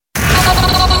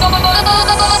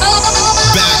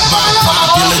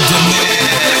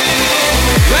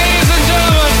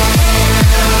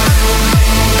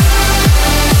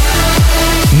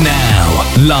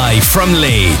Live from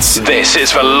Leeds, this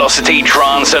is Velocity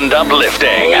Trance and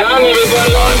Uplifting. I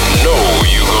know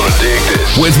you're gonna dig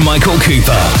this. With Michael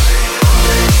Cooper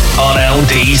on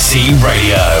LDC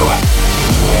Radio.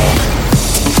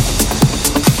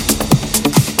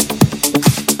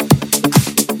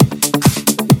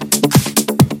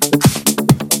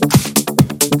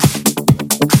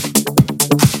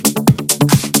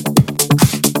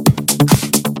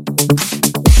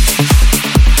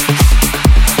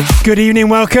 Good evening,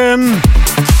 welcome.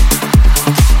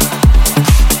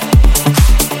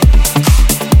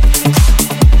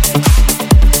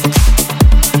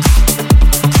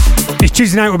 It's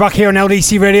Tuesday night, we're back here on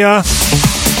LDC Radio.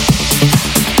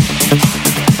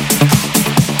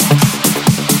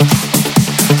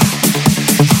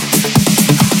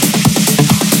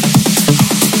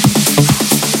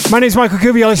 My name is Michael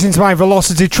Cooper, you're listening to my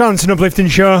Velocity Trance and Uplifting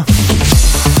show.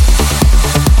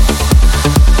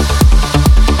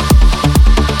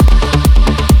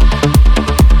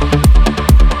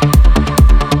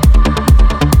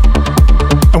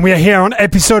 And we are here on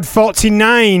episode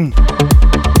 49.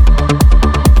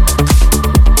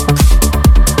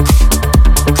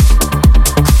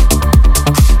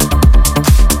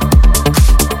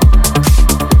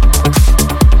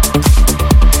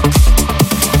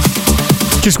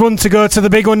 Just one to go to the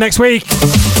big one next week.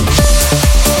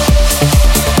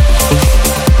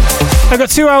 I've got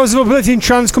 2 hours of uplifting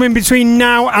trance coming between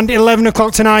now and 11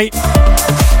 o'clock tonight.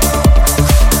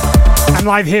 I'm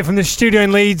live here from the studio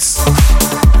in Leeds.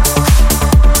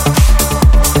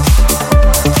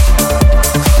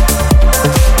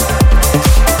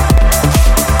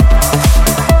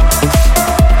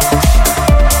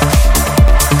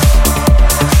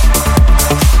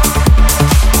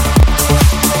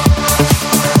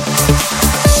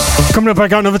 Coming up, I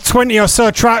got another 20 or so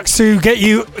tracks to get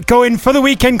you going for the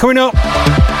weekend coming up.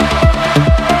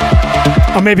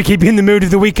 Or maybe keep you in the mood of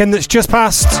the weekend that's just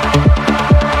passed.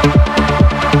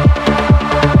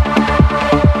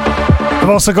 I've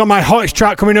also got my hottest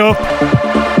track coming up.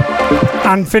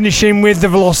 And finishing with the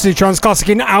Velocity Trance Classic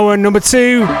in hour number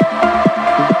 2.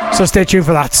 So stay tuned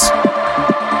for that.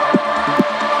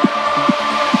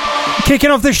 Kicking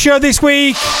off the show this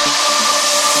week.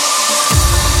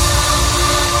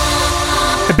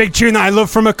 A big tune that I love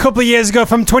from a couple of years ago,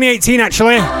 from 2018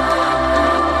 actually.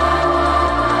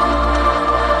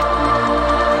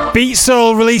 Beat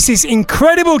Soul released this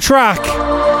incredible track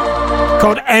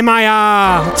called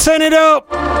MIR. Turn it up!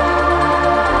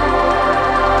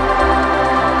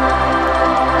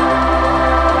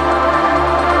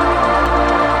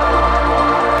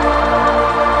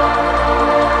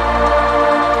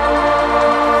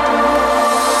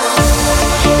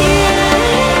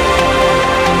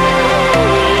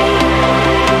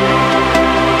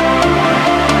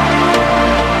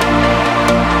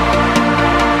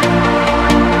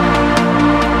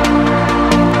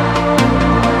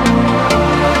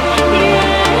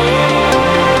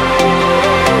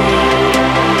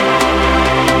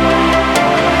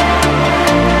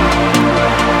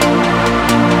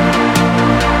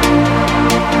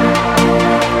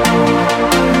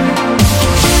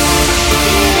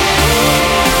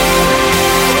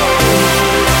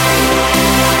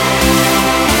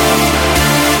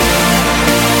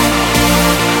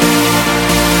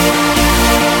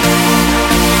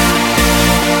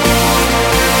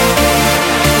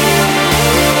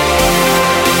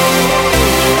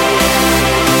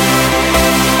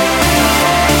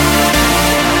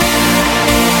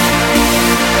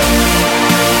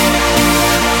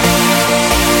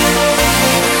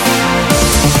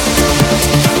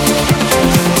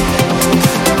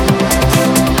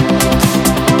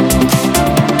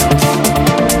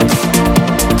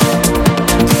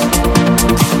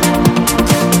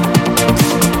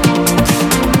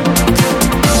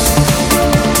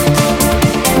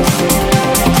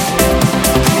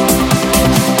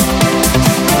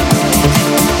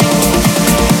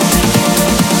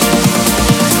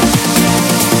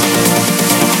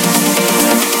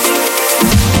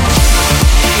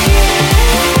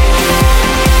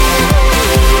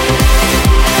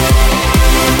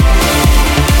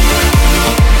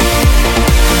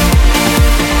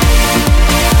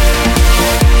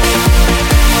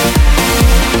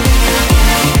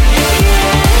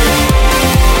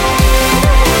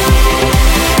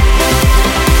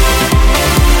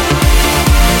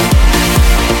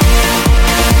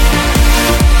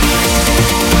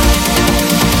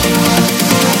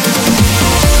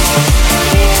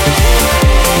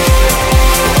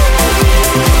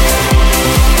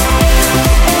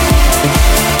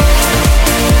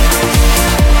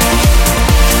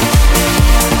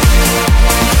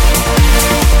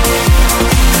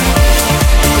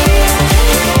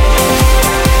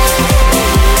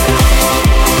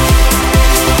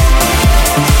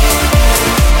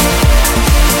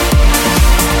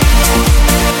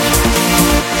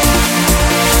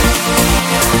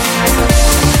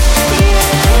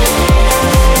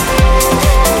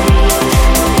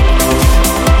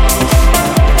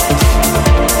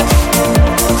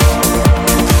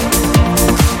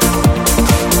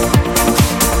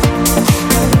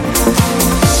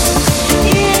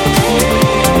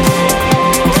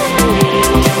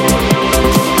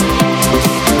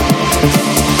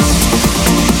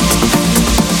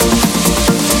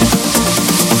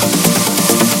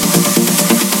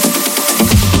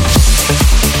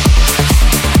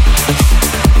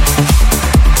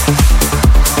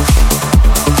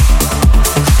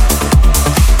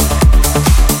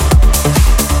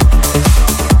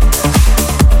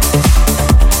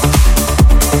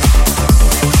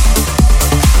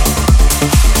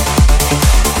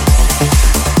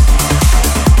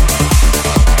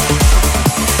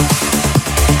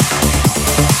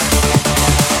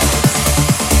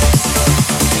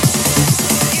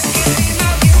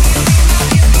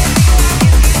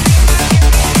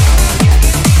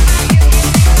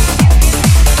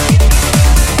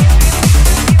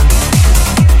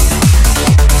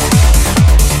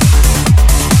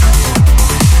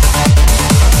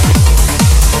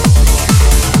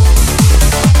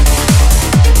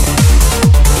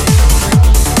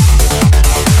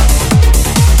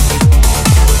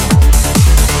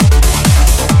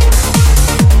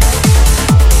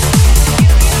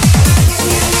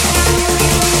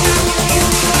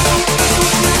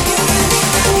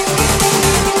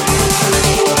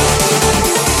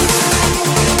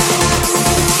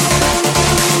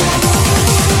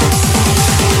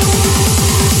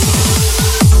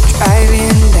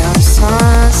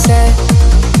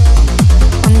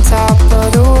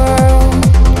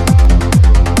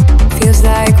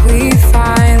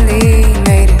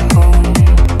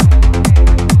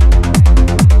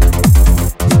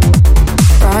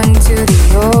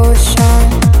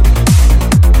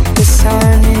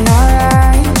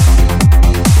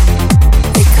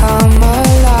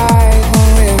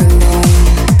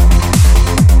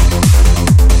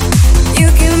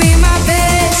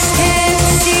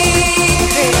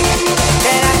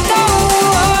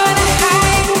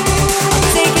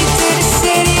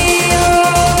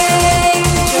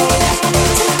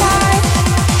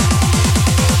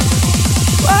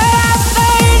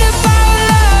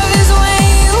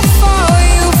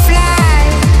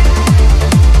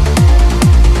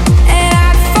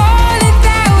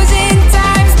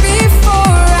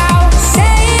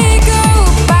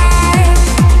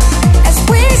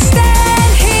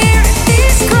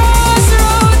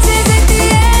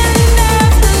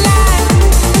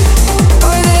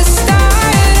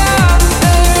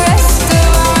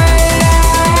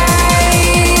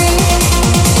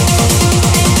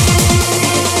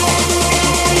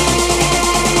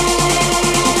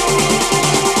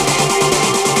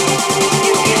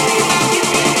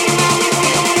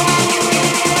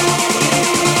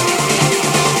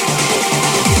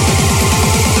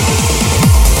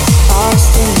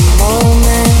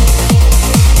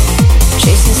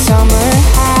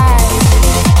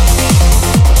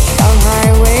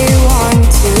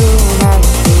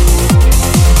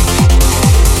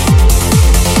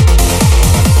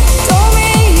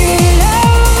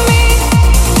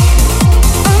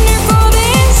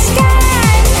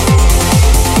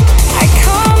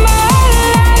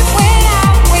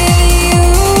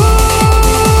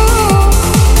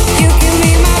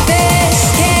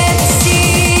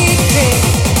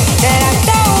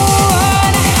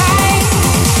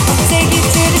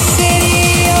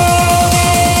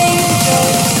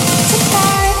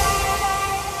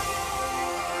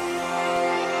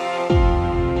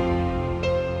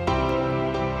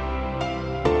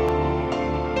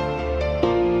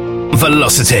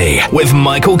 Velocity with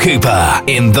Michael Cooper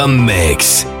in the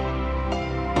mix.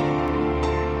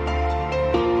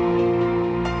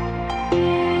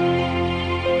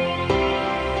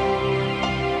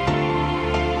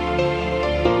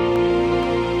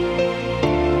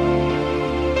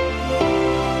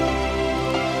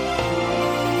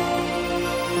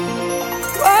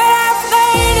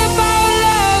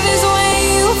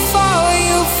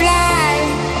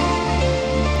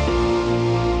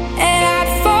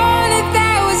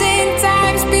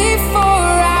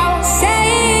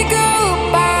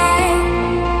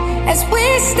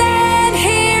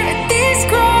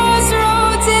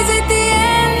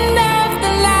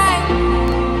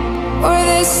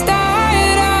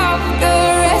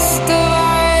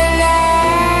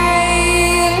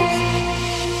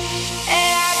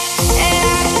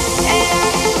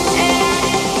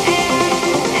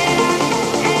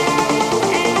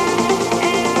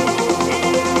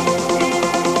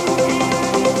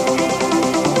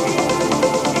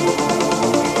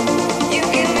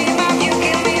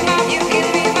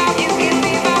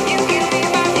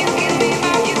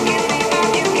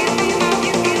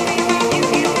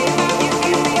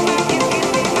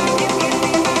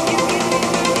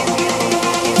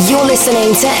 You're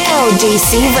listening to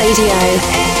LDC Radio.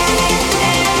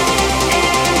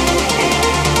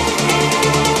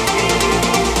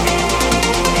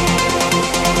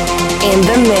 In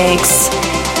the mix.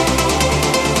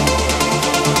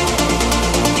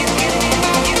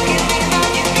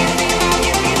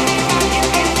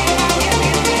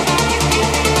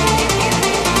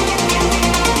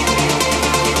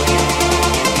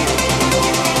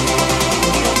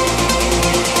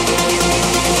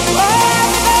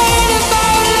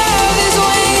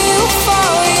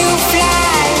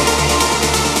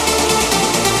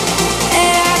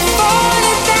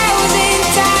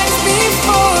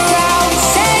 Before I'll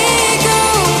say goodbye.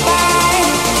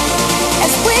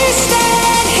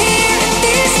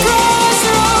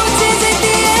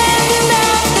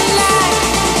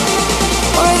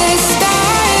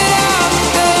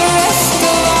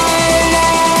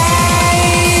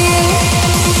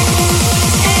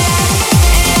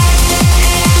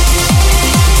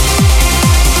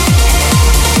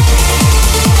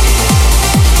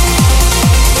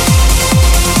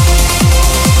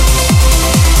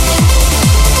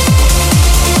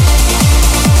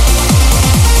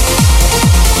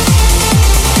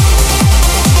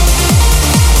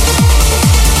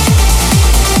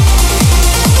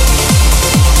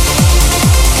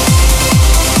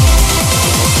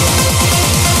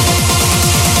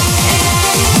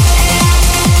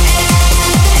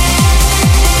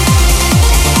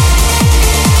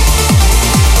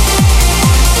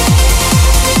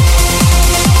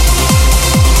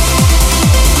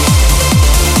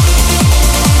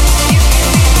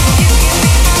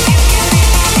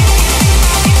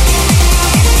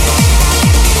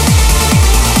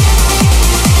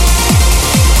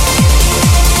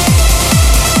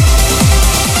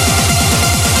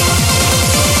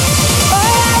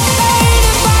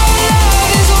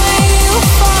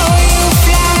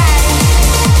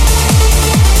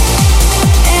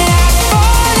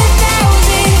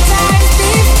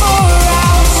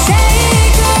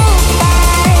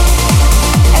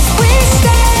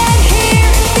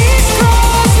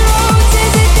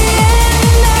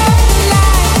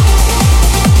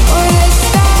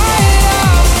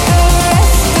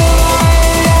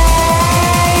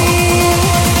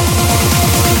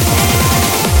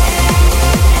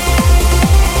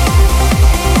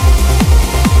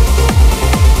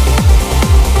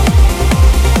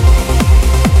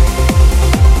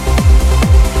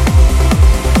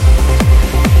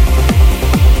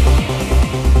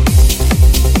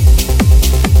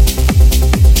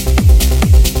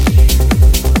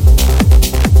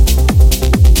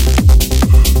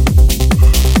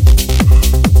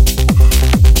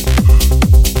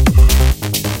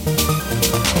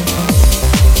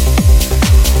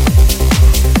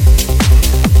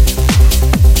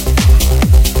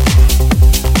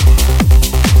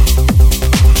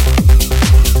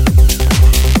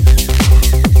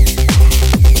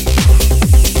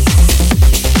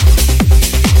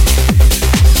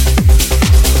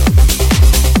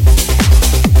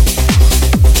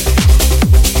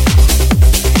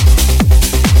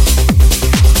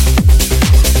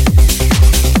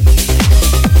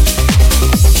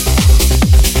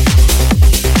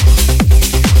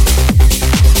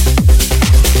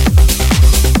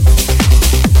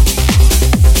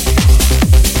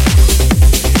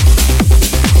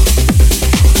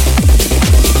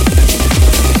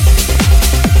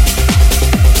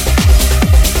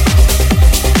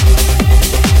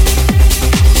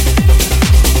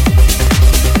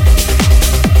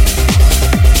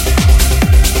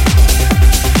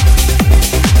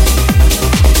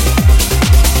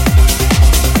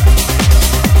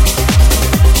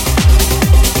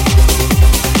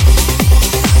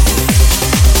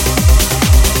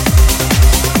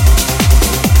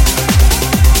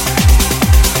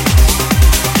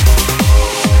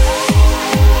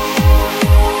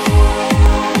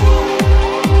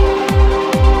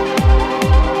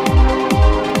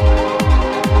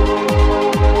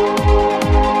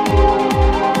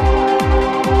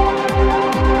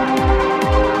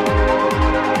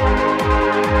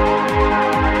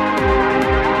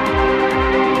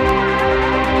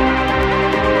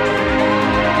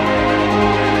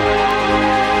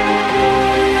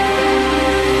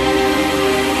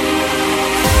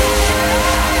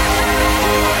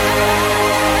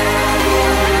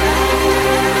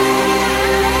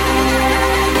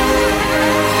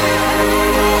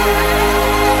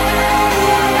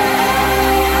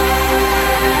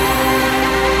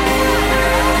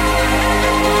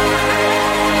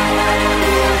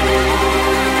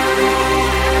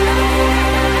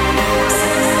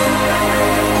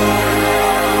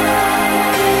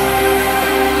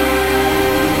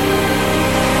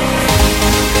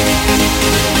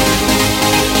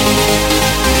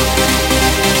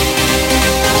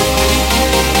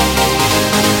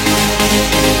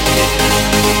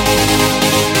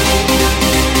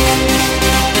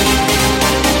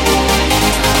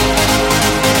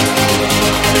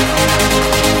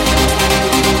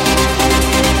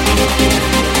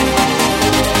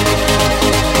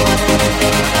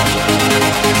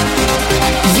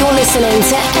 listening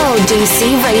to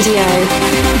LDC Radio.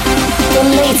 The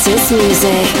latest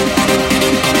music.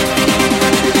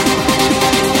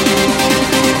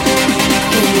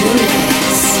 In the mix.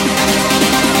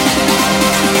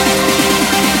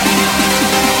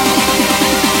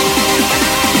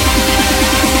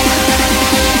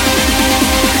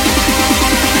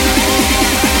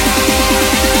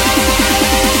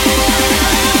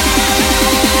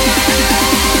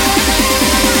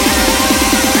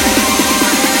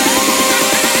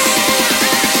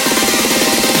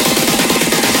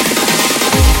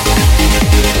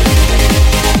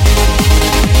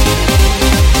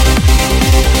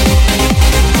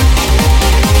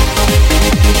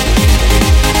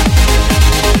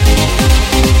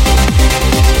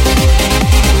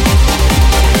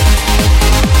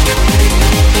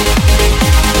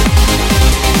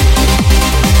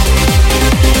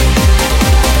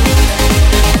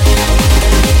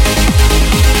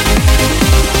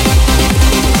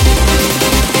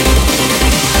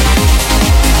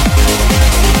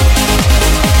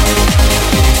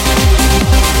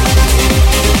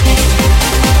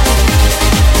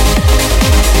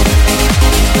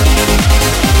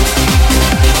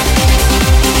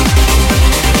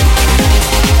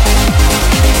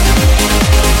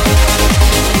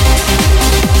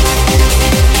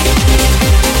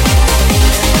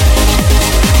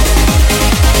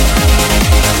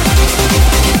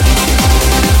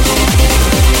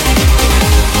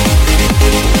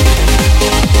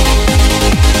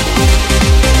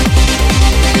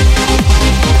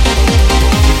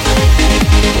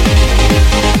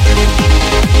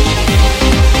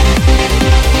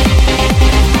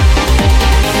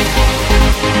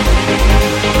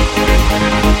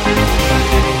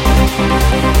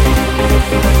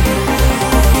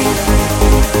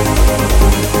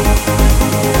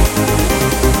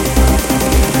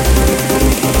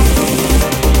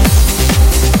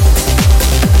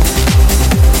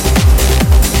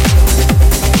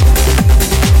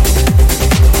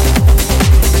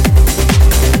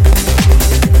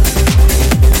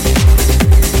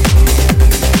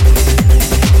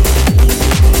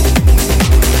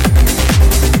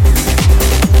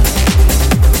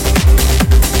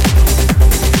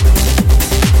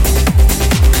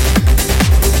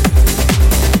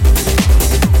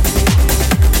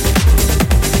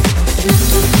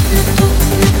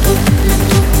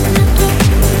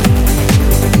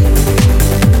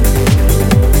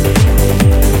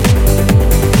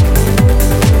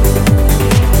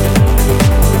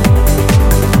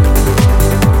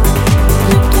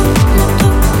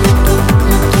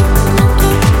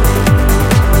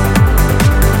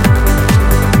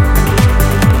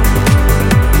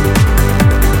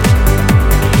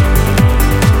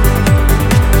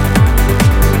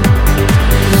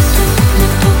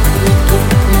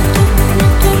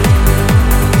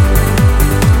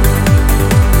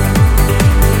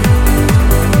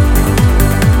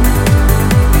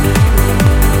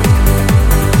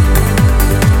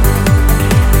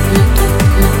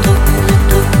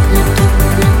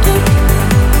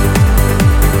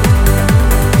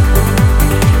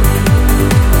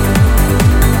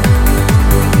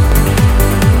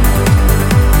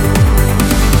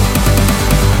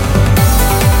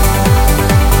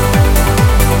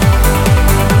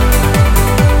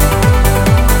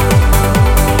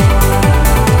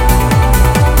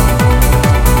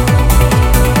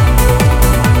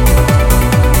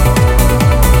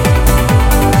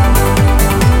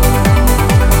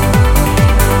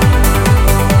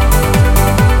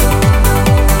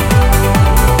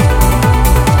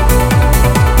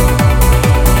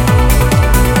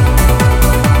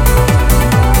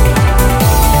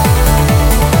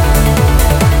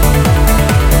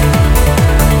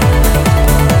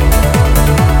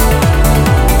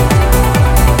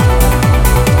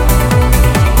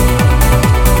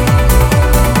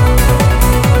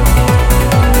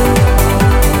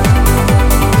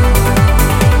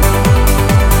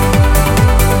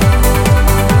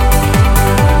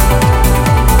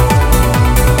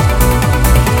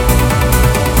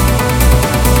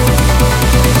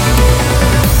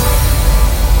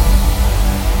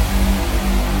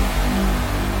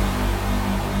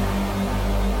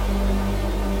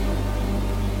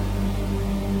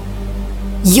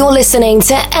 You're listening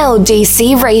to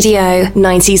LDC Radio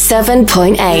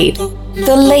 97.8.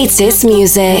 The latest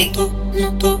music.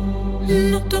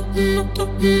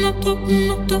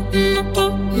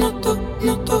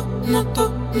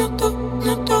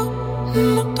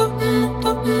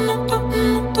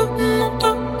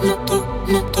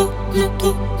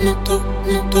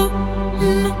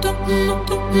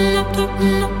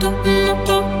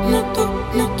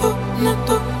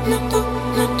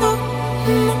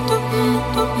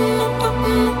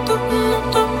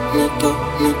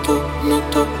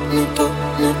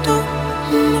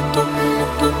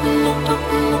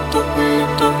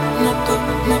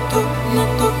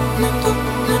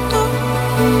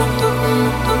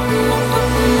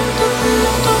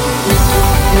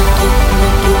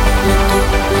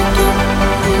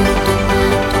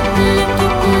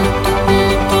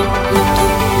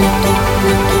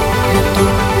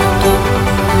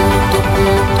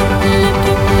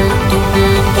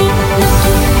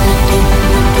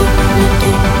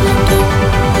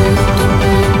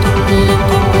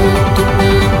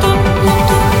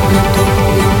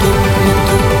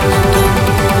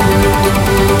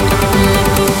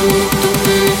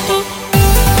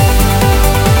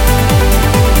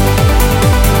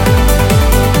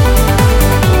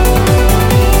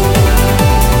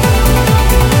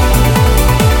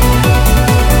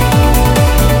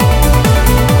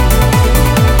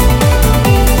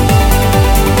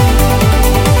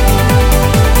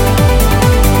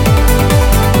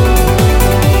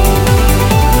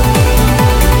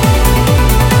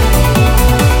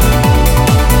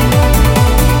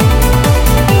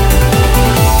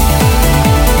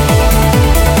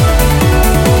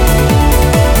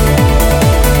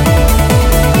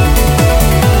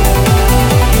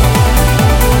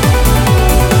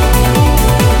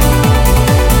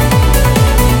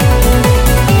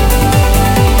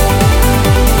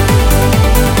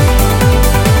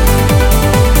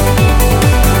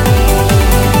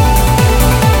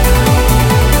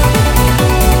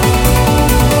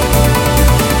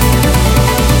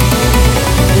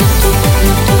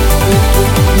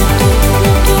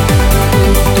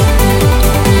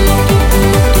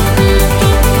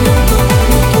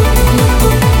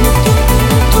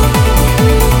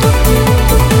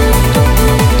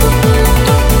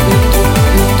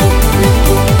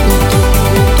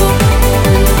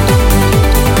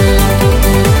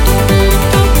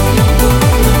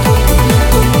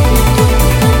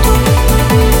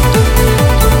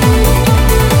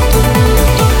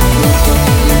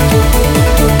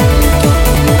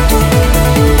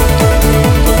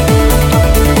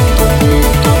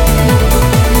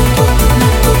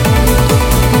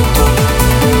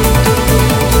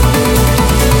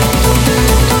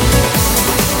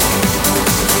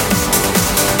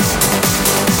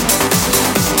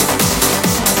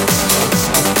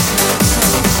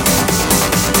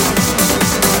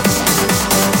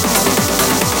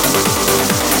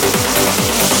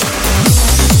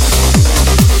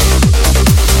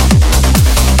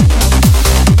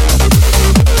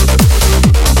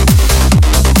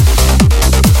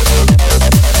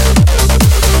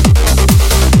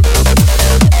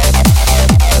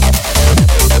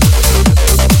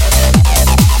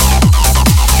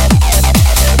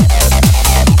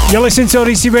 You're listening to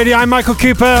LDC Radio. I'm Michael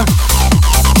Cooper.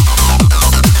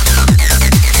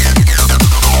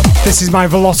 This is my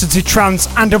Velocity Trance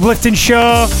and Uplifting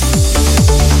show.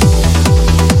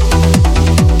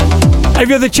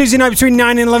 Every other Tuesday night between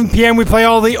 9 and 11 PM, we play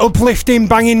all the uplifting,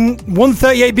 banging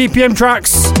 138 BPM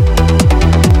tracks.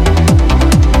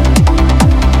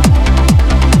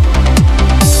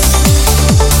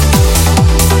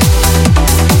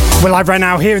 We're live right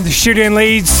now here in the studio in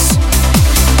Leeds.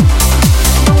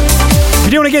 If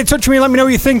you do want to get in touch with me, let me know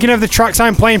what you're thinking of the tracks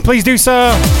I'm playing, please do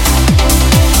so.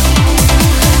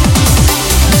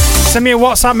 Send me a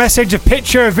WhatsApp message, a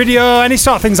picture, a video, any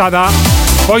sort of things like that.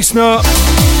 Voice note.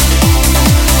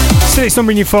 See this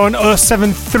number in your phone,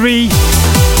 073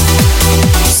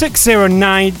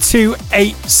 609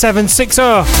 28760.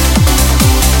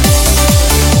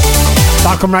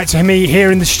 That'll come right to me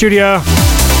here in the studio.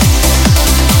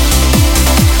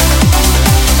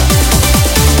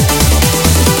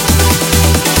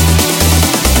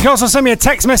 You can also send me a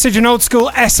text message, an old school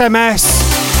SMS.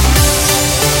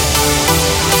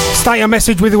 Start your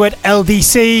message with the word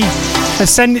LDC and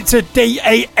send it to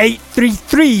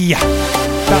D8833.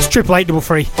 That's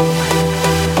 88833.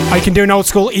 Or you can do an old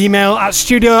school email at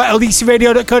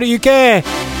studio@ldcradio.co.uk.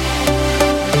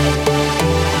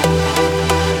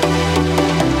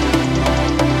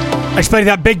 I just played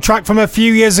that big track from a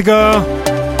few years ago.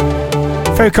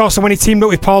 Very course when he teamed up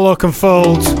with Paul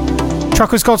Oakenfold. The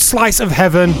track was called Slice of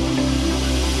Heaven.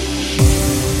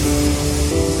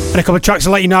 And a couple of tracks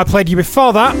to let you know I played you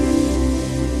before that.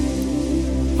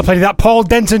 I played that Paul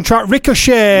Denton track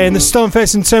Ricochet in the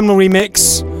Stoneface and Terminal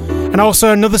remix. And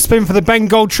also another spin for the Ben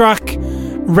Gold track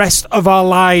Rest of Our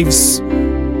Lives,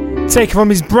 taken from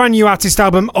his brand new artist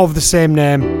album of the same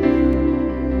name.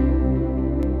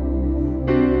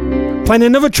 Playing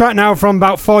another track now from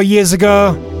about 4 years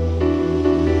ago.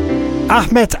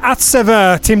 Ahmet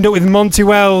Atsever teamed up with Monty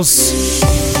Wells.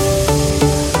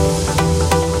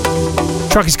 The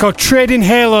track is called Trading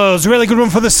Halos. Really good one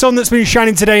for the sun that's been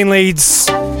shining today in Leeds.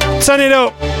 Turn it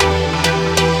up.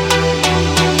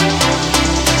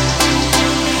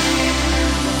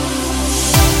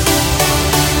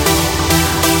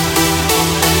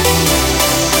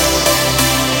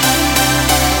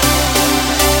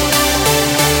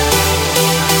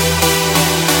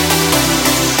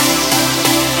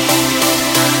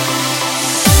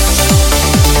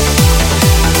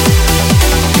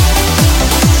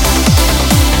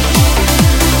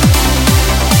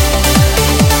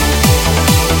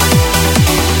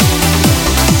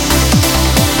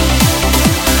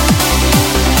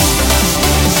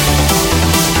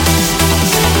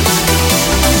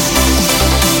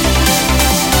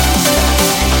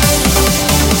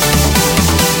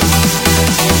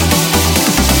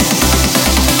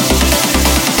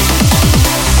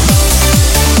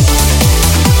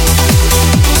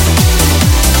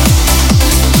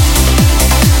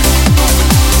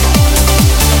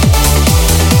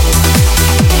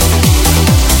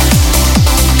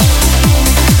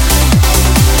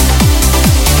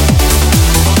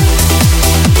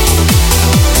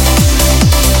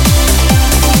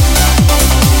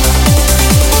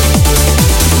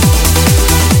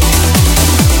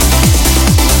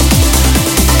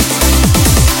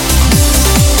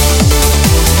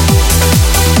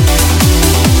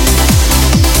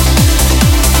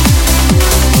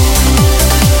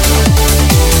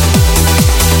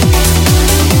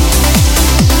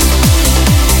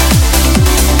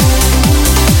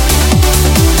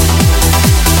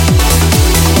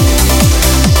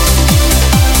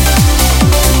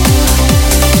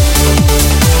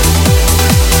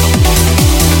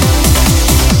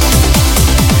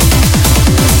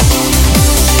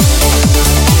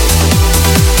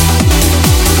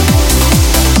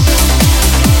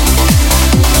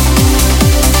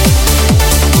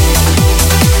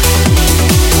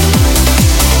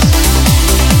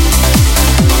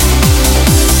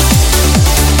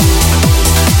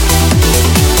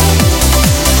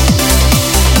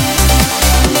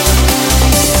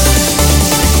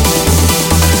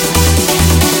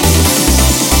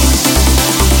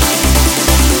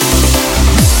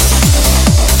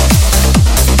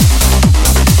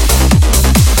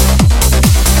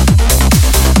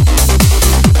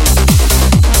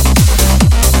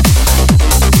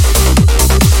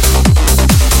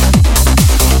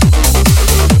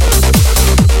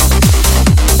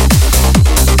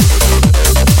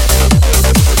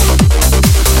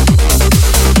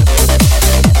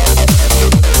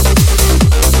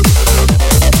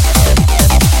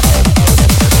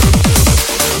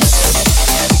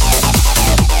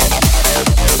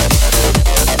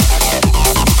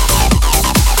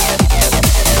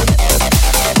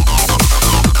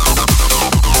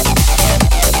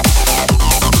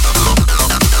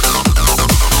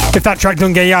 If that track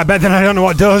doesn't get you out of bed, then I don't know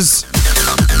what does.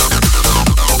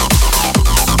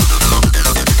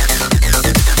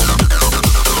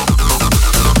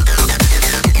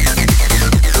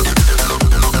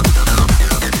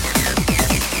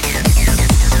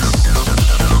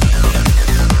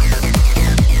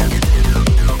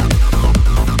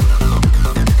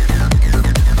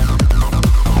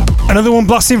 Another one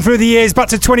blasting through the years, back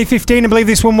to 2015, I believe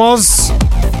this one was.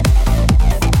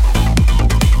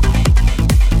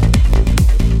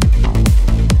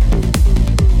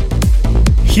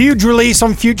 Huge release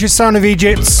on Future Sound of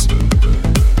Egypt.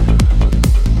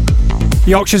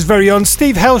 Yorkshire's very own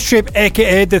Steve Hellstrip,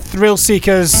 aka the Thrill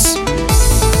Seekers.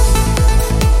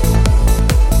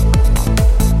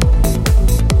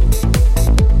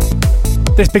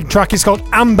 This big track is called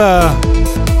Amber.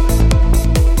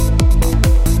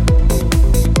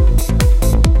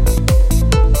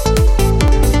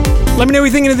 Let me know what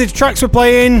you're thinking of the tracks we're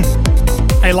playing.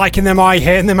 Are you liking them? Are you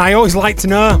hating them? I always like to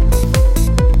know.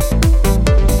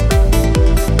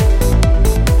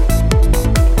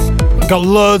 We've got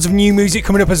loads of new music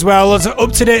coming up as well. Loads of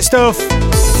up-to-date stuff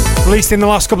released in the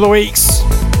last couple of weeks.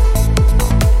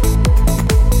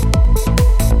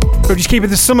 We're just keeping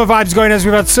the summer vibes going as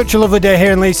we've had such a lovely day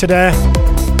here in Leeds today.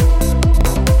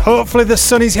 Hopefully the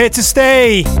sun is here to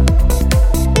stay.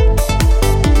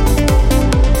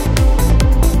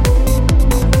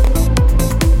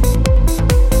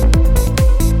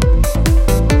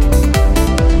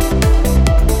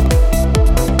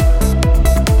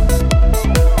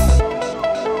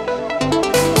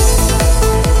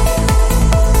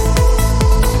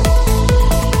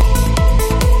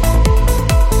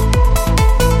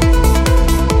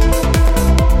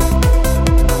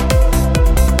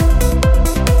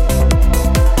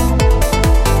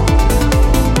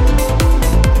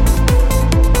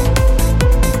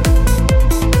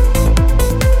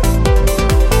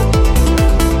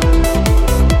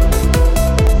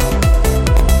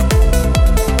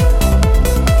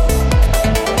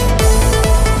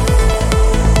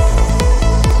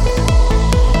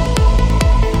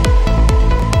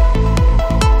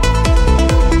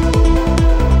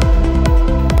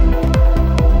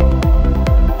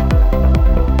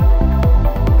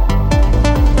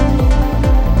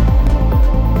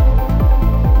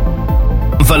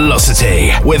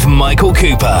 Velocity with Michael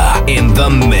Cooper in the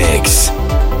mix.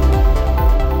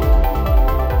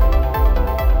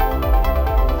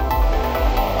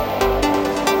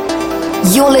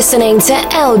 You're listening to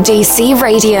LDC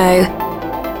Radio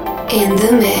in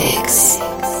the mix.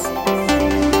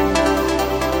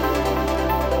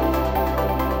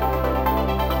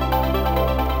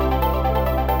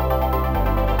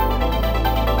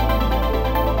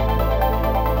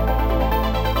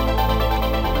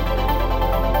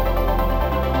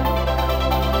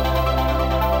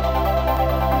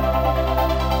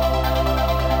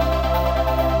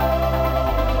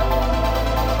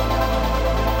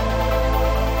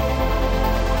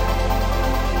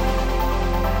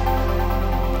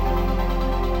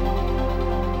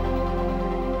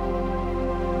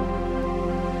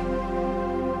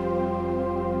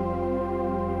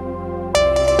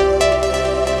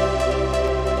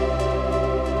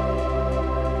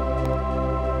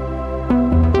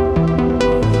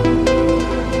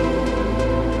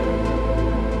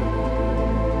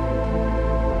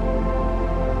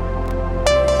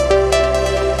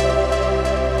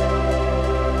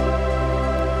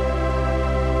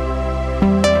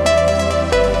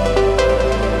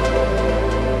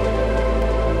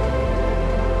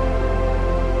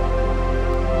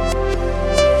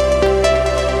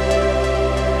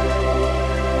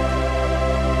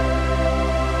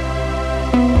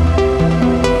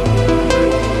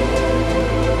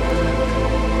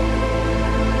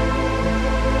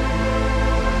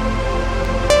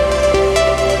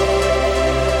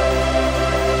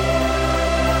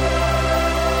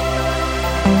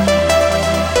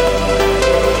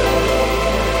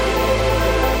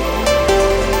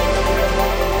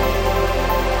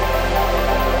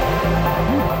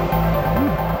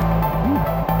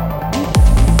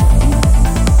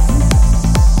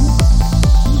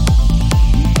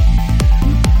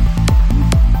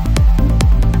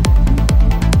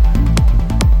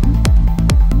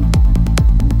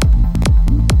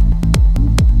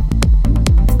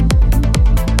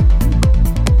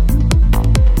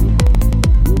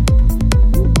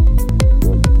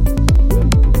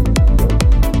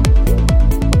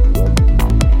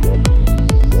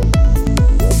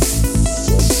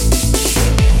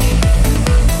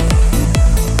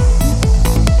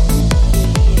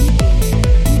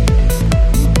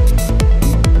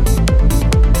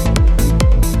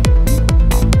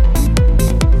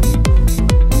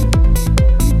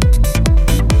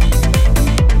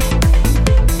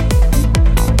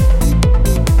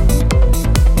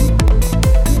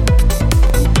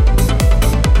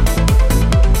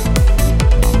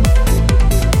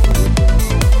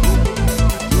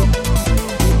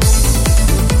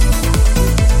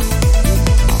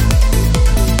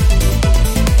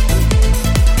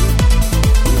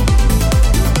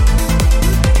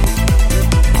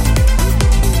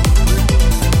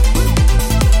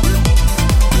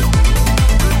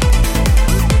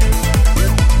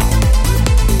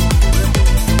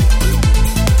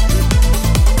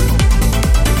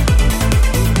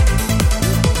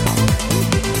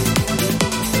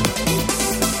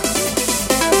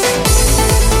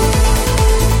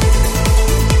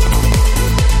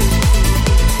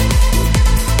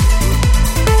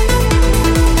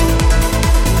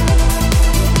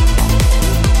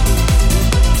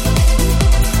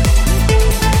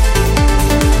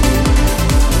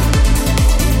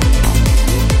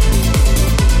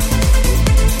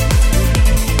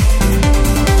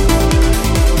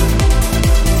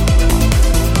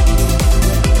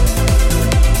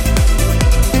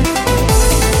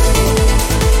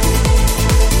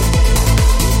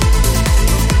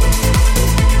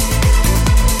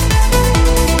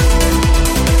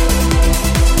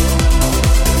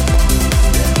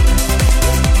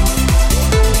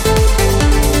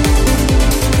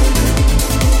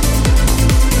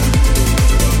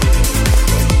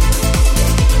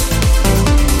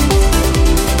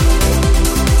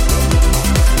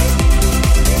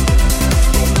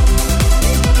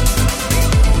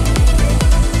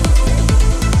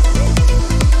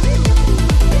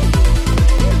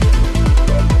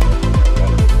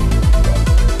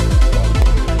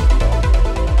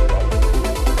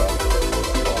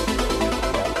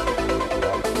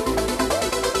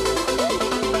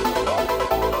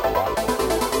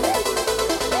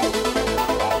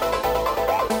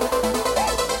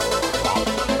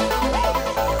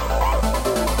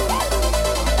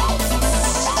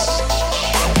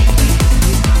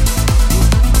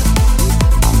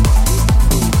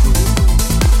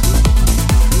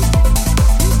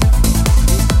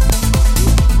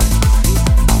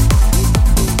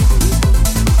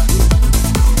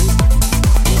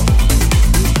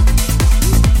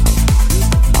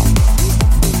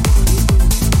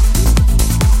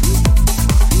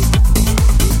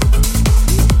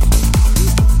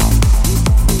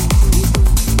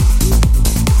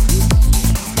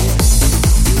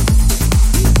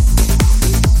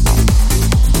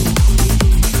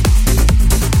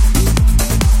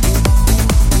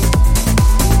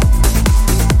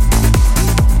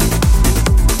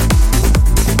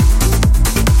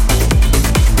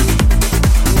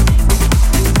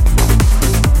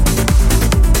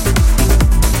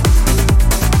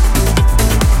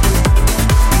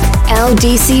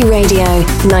 LDC Radio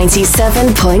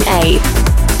 97.8.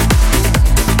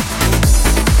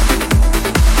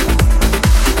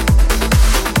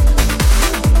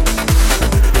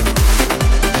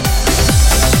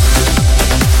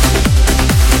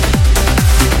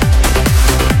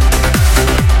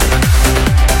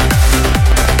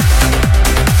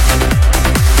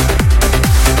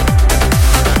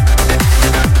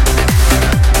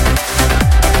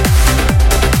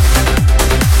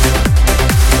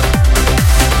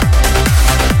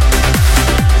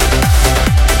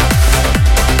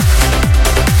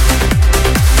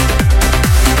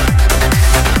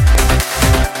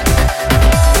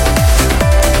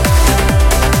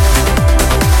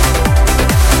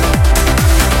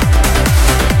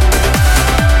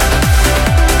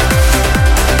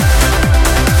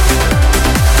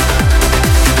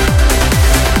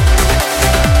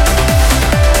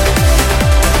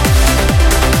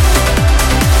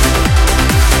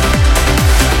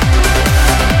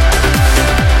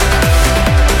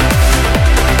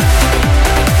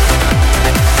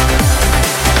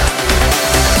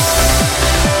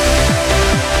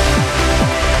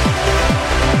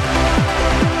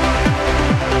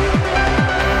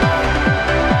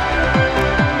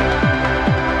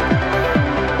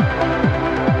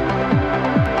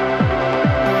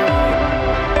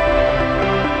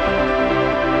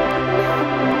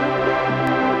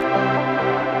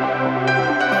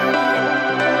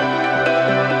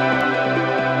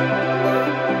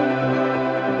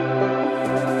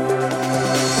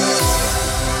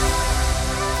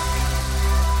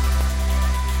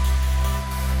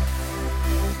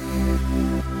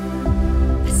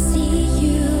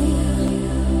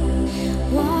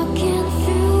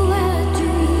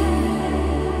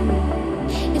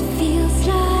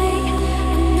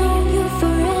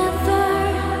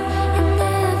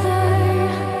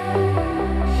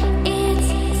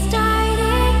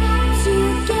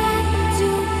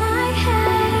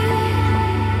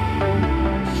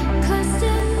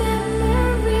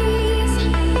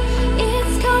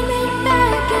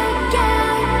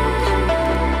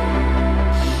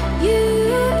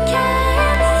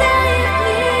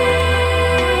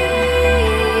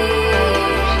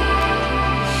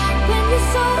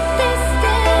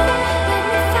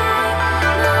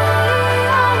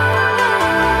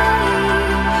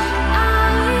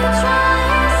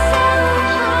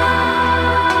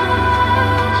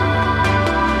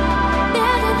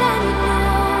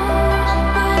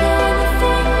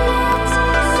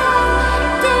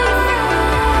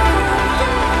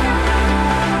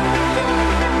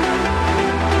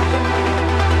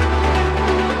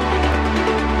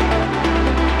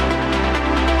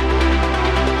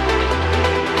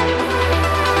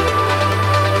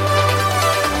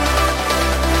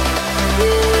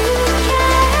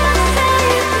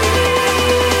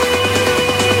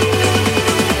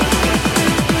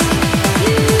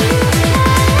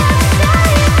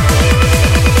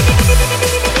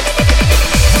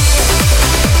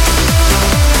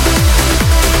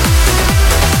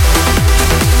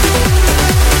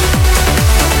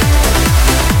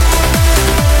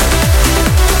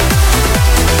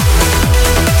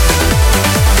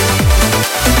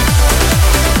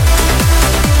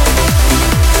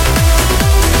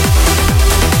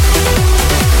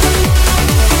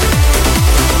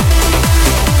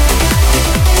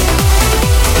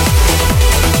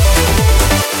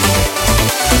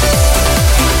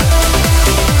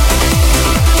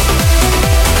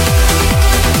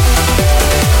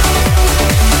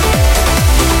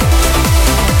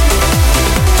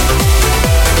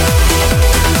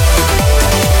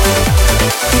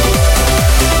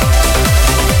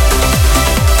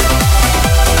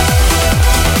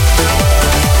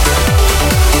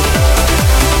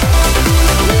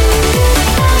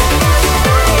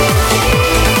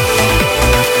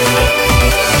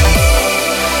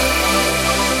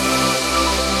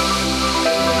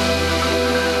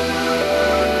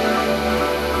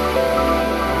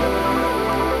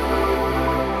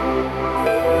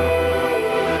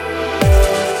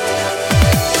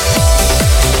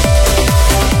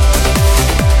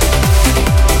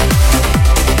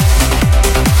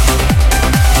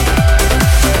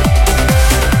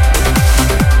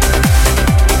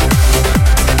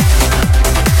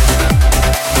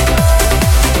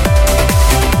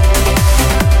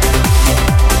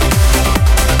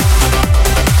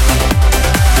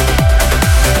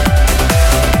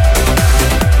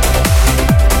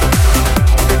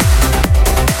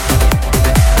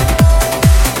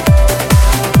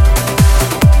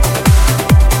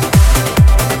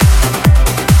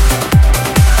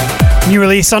 New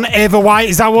release on Ava White,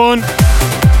 is that one?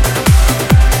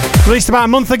 Released about a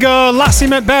month ago. Lassie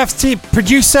Macbeth,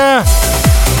 producer.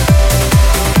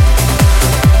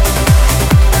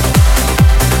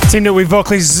 Teamed up with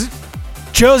vocalist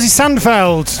Josie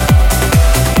Sandfeld.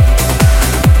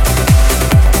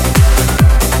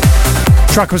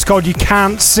 The track was called You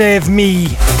Can't Save Me.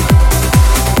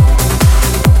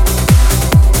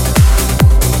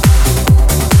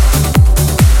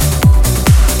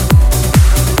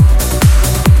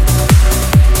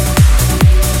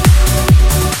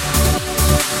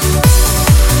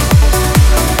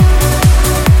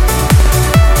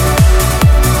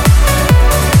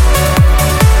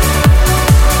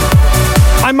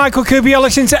 I'm Michael Cooper, you're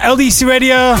listening to LDC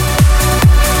Radio,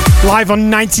 live on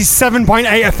 97.8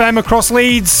 FM across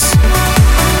Leeds.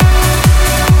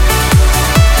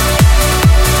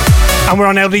 And we're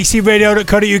on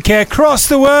ldcradio.co.uk across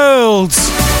the world.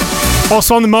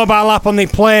 Also on the mobile app on the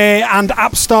Play and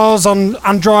App Stores on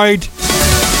Android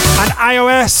and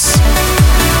iOS.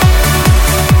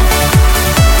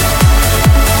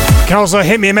 You can also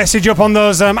hit me a message up on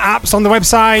those apps on the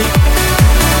website.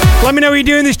 Let me know what you're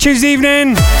doing this Tuesday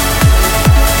evening.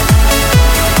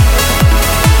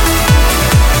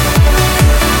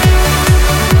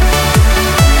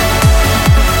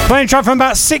 Playing a track from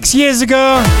about 6 years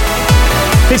ago.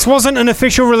 This wasn't an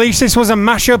official release, this was a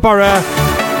mashup or a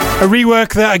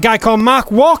rework that a guy called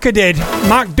Mark Walker did.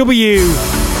 Mark W.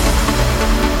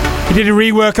 He did a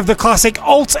rework of the classic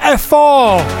Alt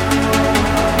F4.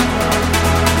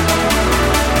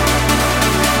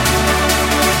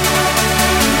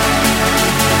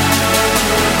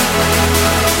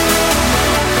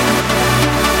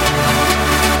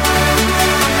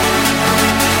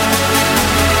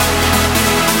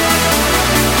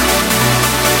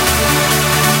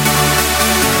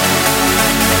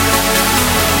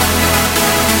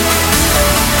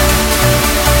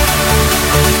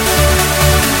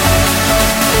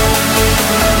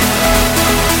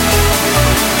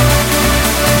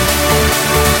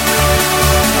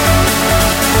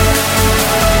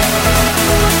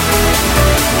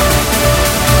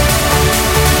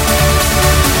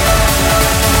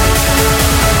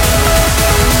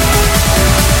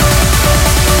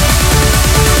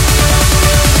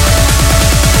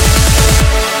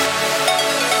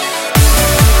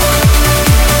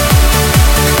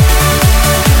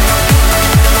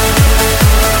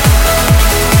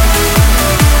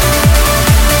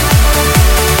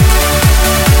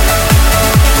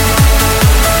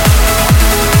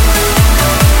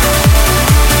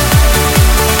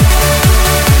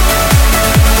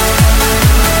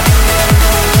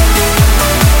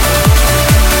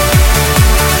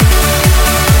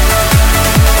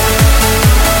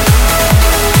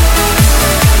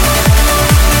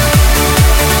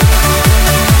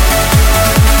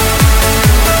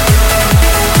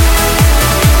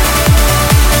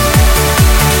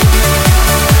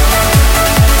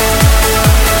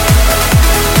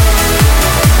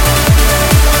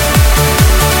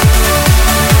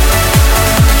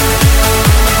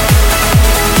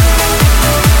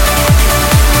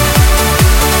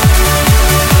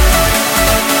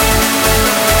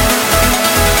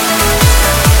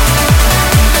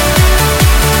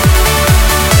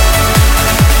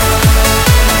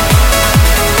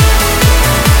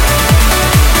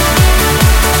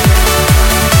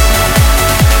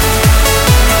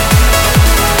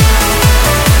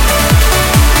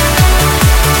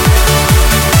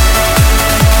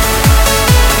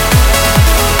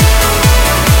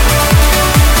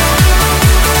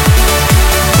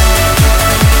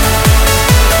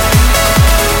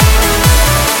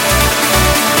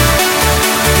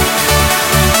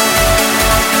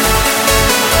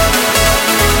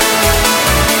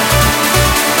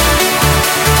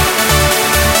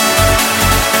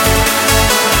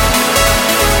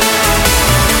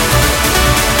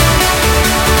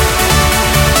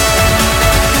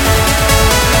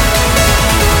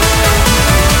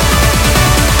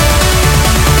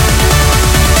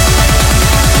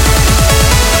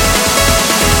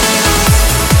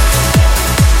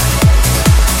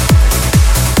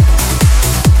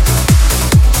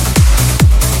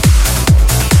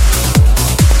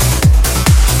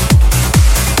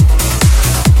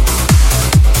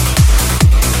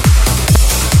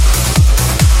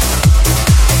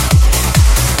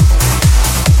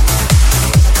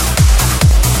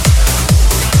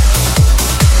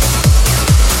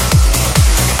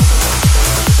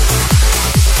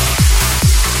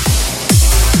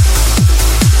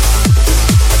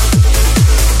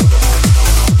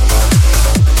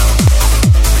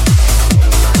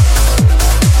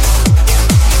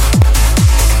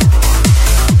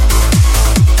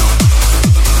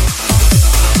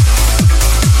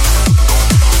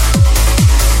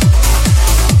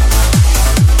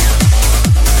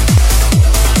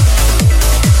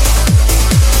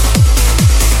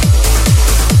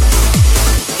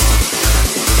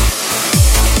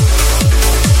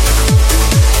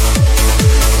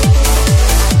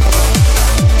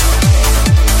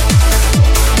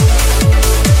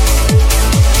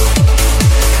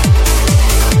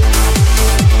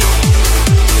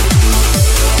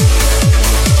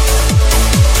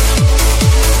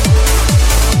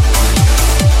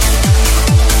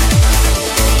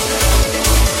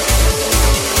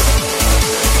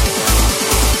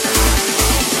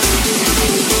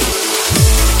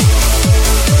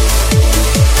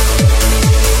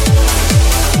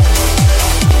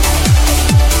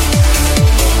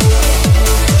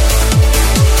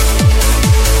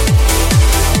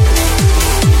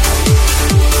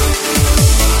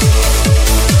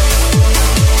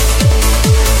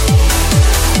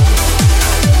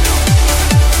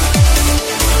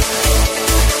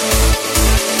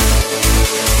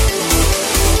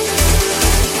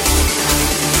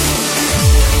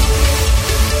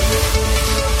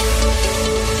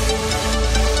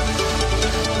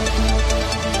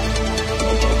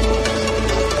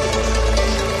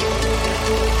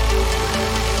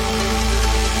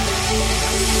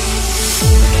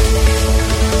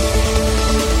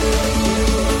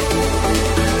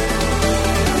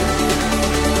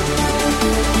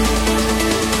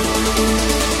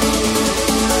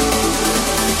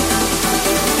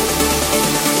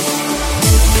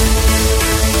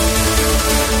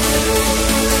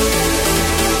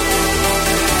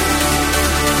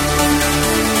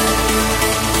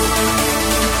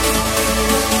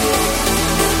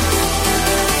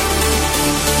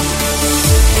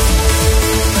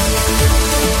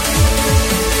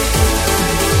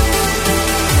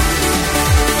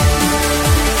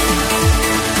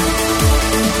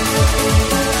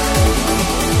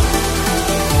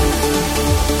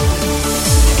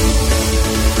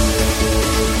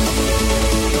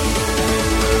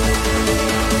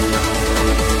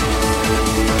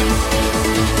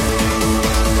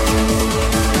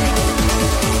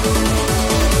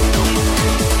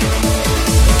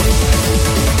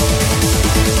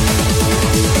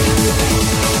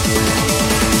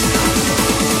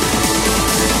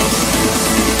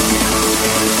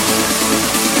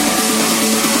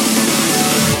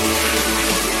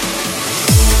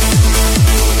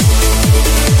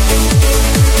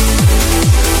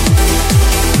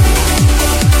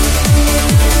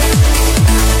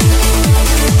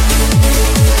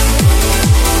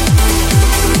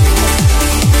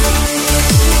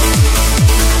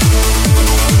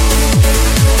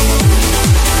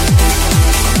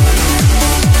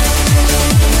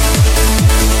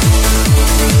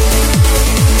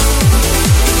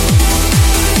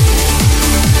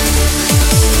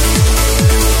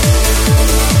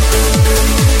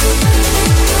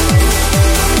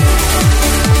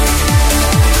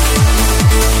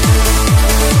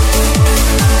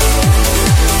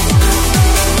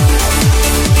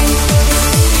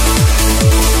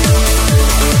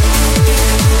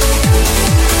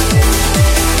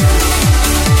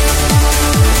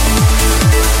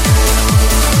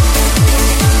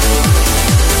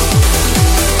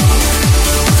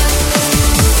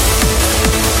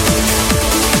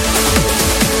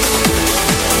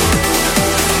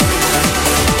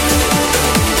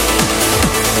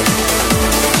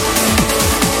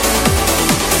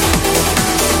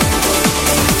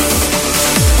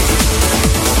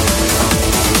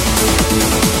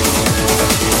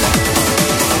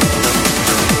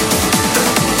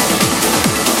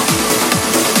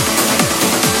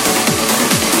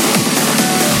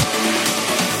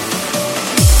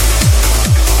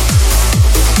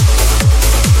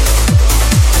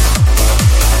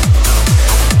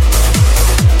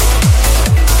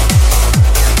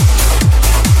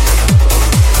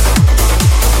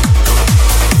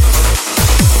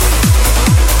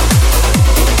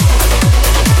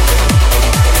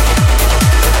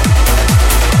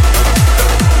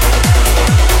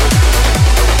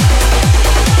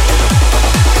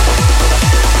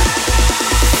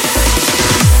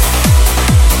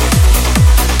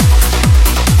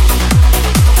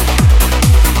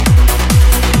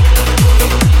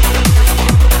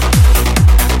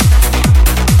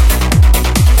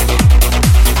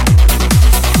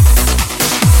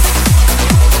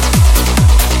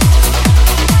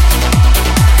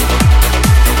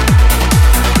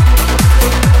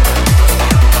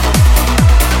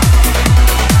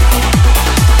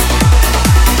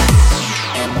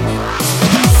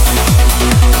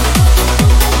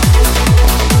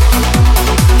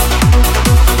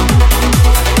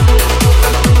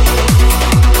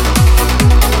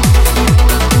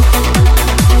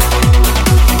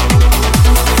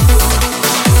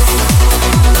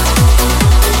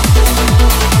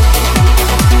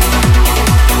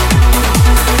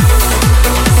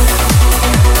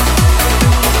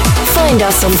 Find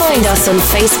us on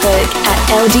Facebook at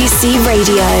LDC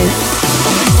Radio.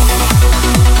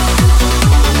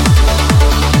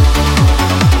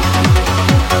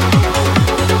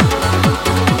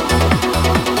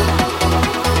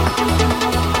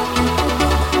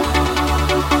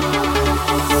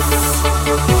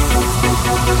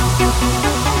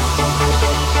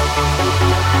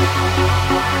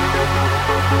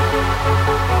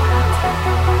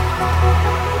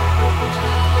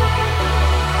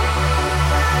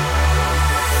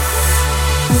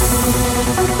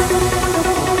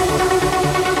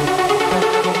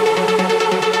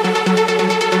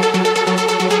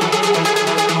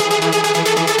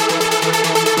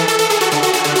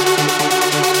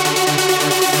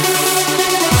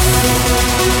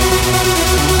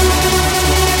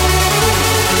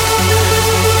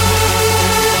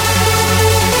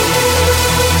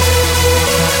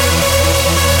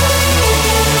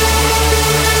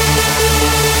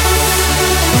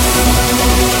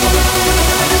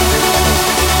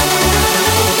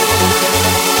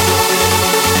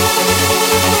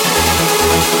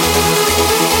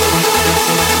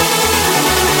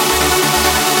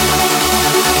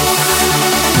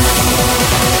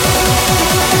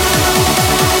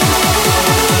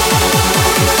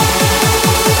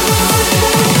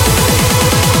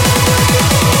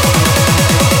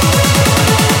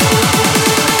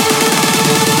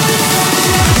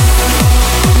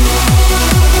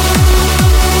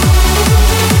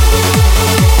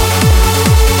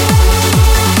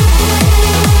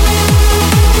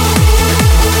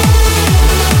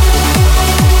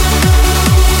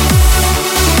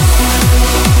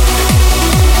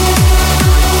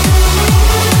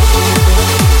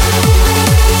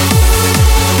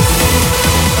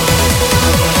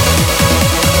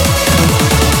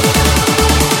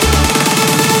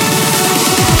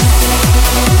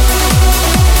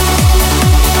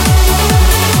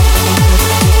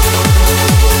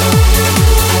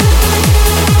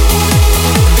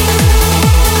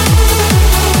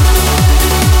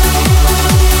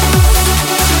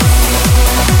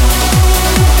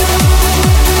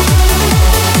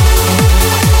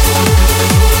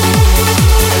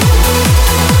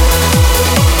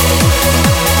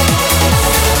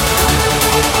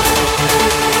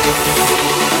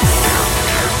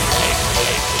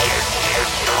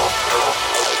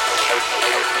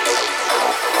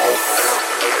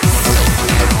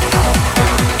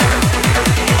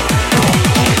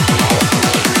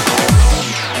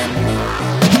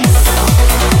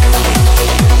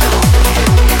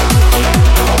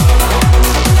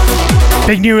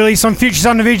 Big new release on Future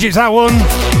Sound of Egypt, that one.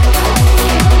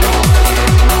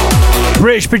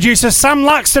 British producer Sam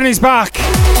Laxton is back.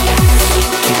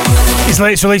 His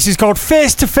latest release is called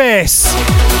Face to Face.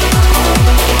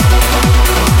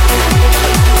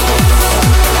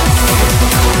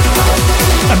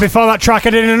 And before that track, I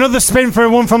did another spin for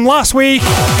one from last week.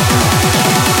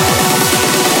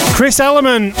 Chris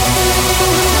Element.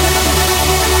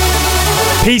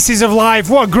 Pieces of Life.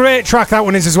 What a great track that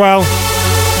one is as well.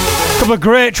 Couple of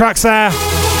great tracks there,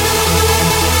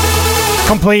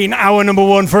 completing hour number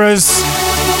one for us.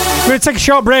 We're going to take a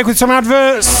short break with some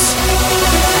adverts.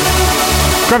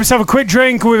 Grab yourself a quick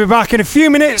drink. We'll be back in a few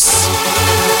minutes.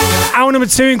 Hour number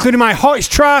two, including my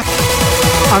hottest track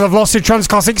and the Velocity Trance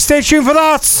Classic. Stay tuned for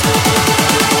that.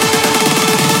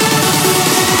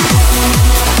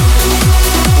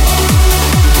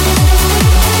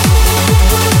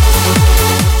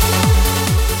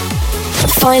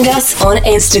 Find us on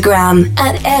Instagram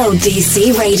at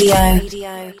LDC Radio.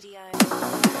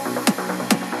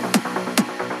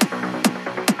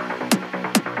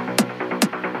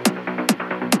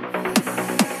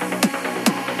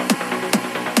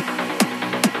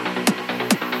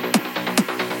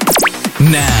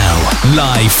 Now,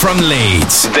 live from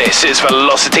Leeds, this is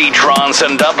Velocity Trance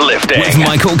and Uplifting with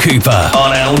Michael Cooper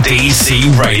on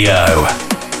LDC Radio.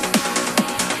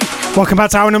 Welcome back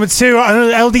to hour number two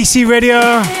on LDC Radio.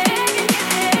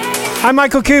 I'm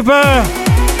Michael Cooper.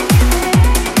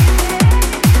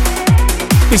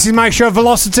 This is my show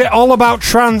Velocity, all about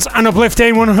trance and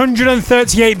uplifting,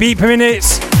 138 beat per minute,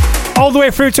 all the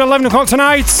way through to 11 o'clock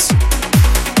tonight.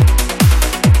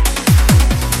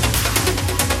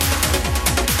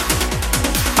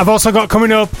 I've also got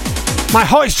coming up my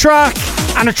hottest track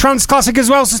and a trance classic as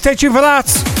well, so stay tuned for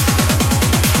that.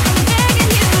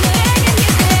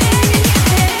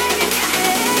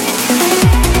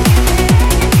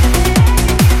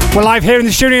 We're live here in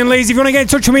the studio in Leeds. If you want to get in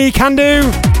touch with me, you can do.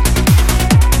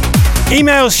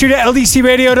 Email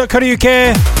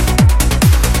studio@ldcradio.co.uk.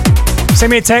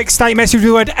 Send me a text, start your message with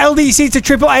the word LDC to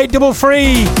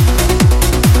 88833.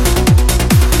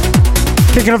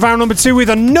 Kicking off round number 2 with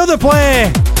another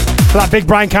play. That big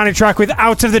Brian Carney track with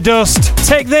Out of the Dust.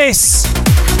 Take this.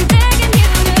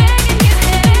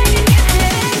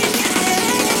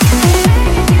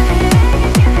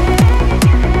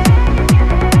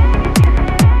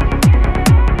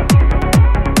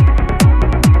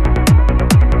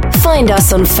 Find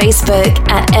us on Facebook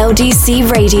at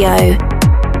LDC Radio.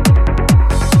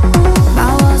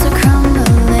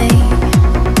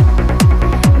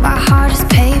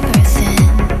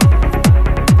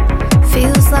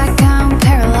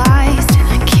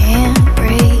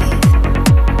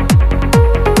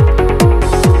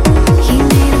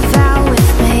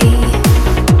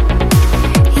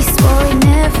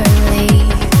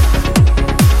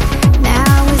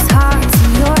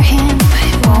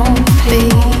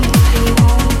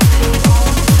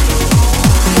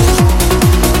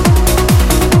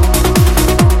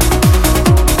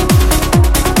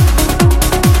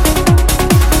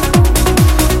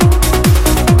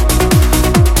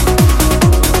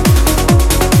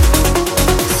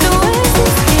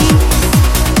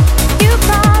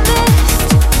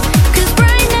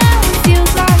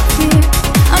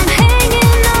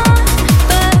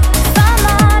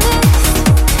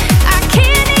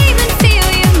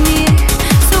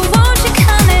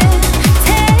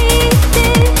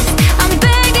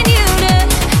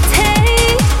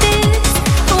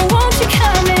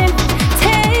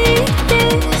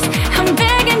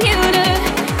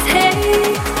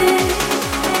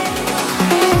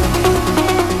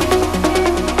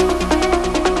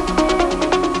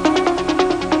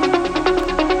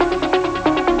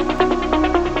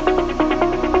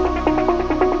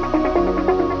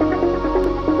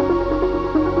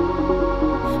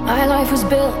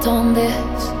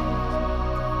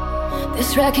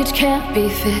 Be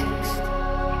fixed.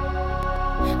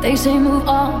 They say move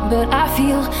on, but I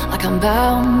feel like I'm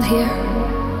bound here.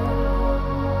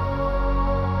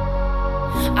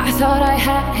 I thought I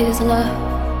had his love.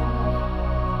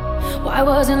 Why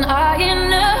wasn't I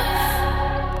enough?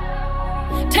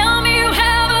 Tell me you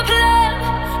have a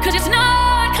plan, 'cause it's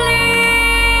not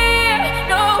clear.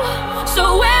 No,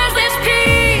 so where's this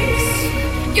peace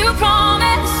you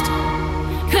promised?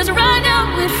 'Cause right now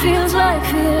it feels like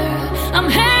fear. I'm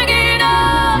hanging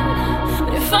on,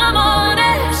 but if I'm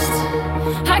honest,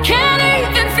 I can't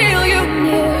even feel you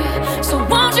near. So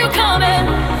won't you come and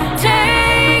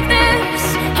take this?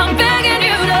 I'm begging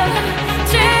you to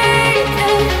take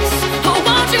this. Oh,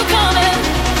 won't you come and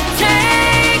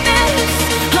take this?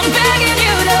 I'm begging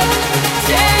you to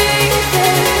take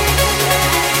this.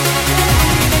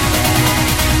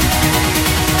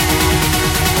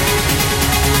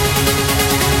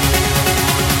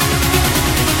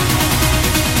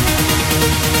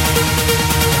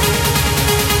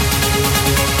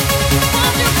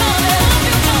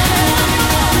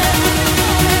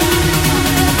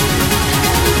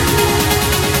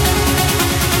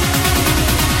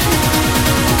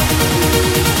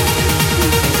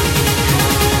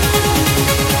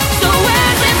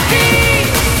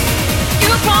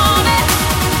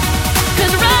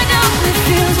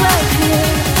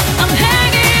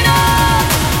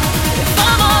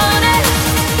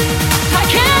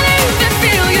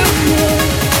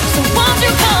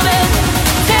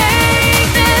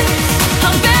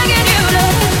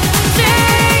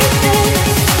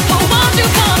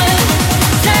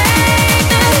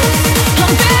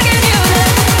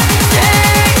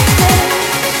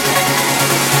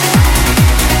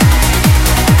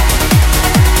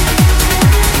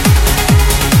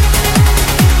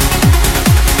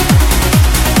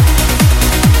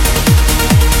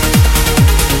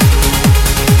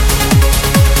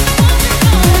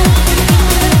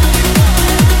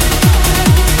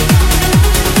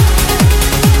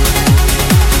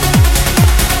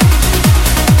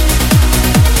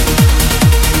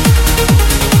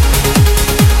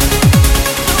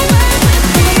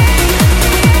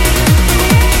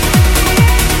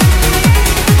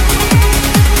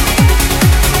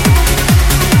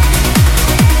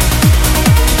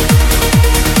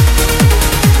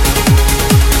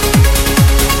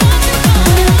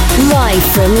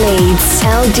 From Leeds,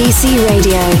 LDC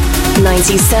Radio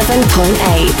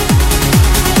 97.8.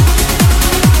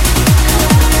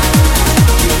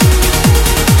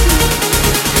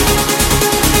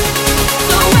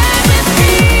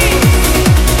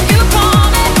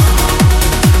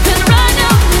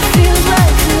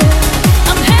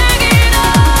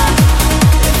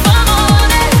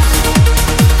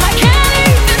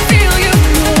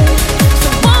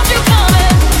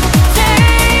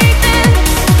 Take this.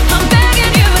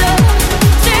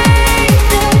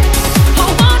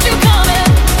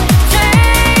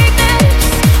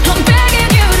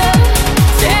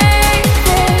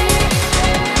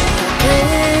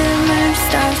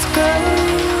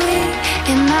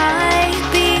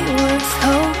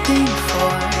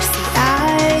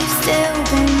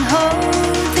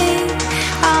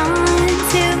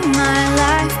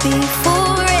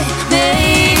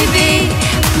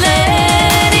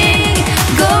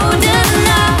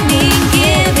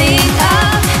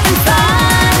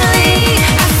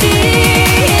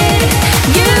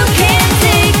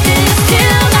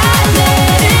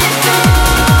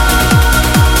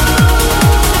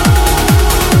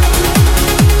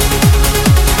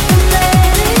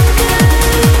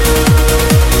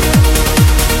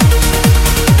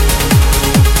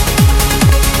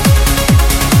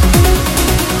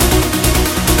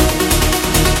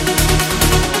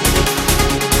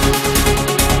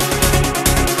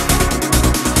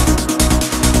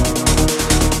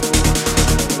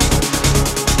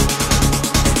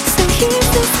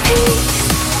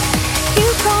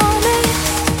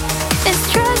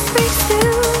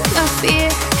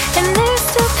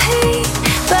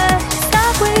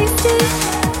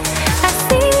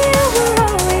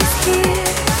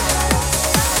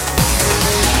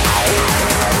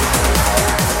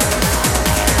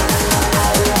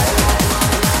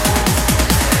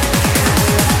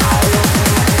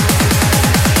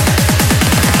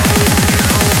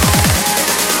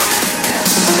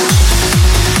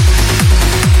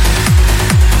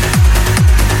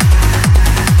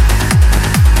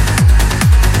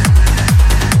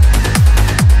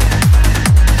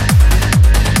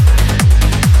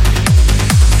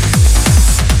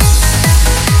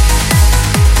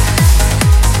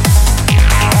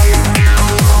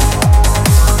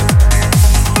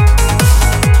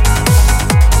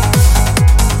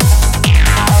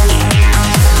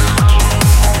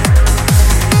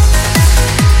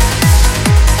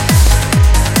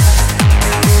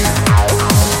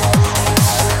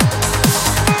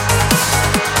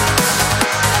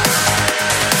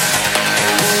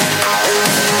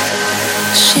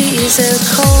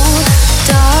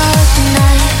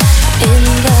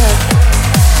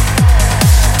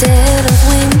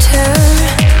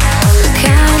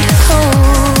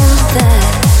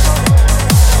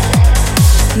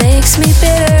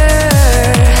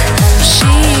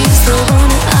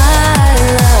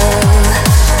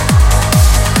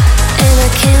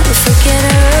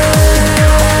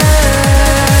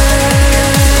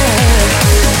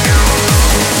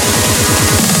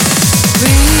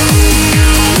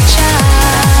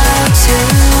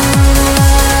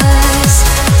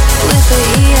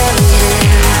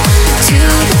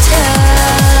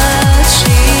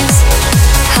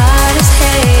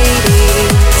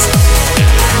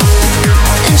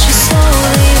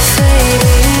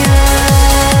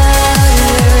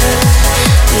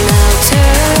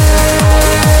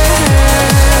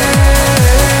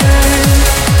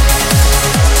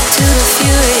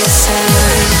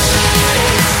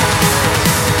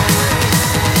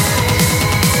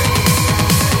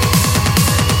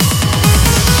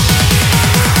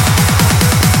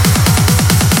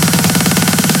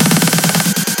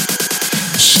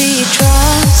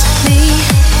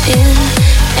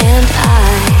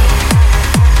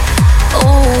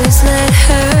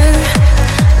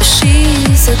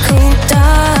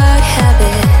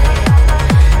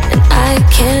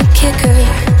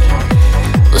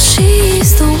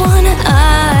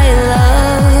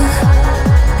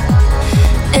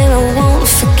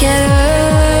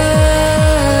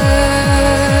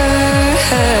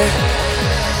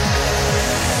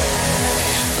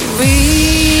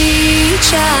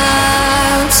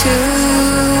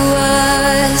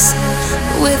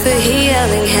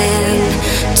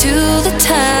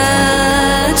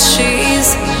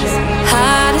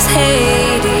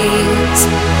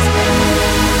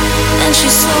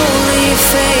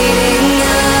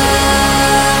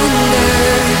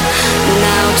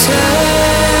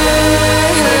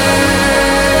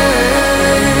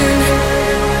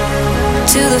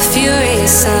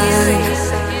 furious sun.